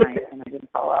guest tonight, and I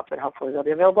didn't follow up, and hopefully they'll be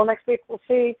available next week. We'll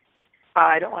see.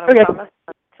 I don't want to promise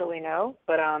until we know,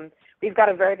 but we've got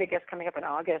a very big guest coming up in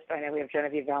August. I know we have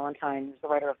Genevieve Valentine, who's the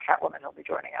writer of Catwoman. He'll be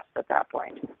joining us at that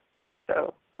point.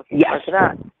 So looking forward to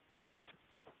that.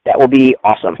 That will be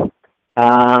awesome.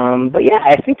 But yeah,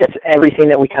 I think that's everything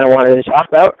that we kind of wanted to talk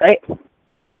about, right?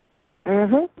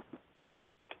 Mm-hmm.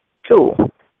 Cool.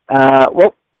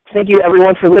 Well, thank you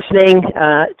everyone for listening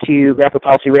to Graphic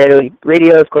Policy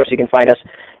Radio. Of course, you can find us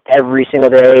every single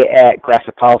day at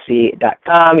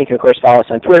graphicpolicy.com. You can, of course, follow us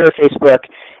on Twitter, Facebook,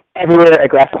 everywhere at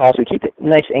Graphic Policy. We keep it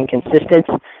nice and consistent.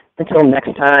 Until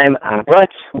next time, I'm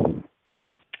Brett. And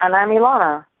I'm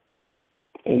Ilana.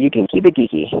 And you can keep it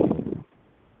geeky.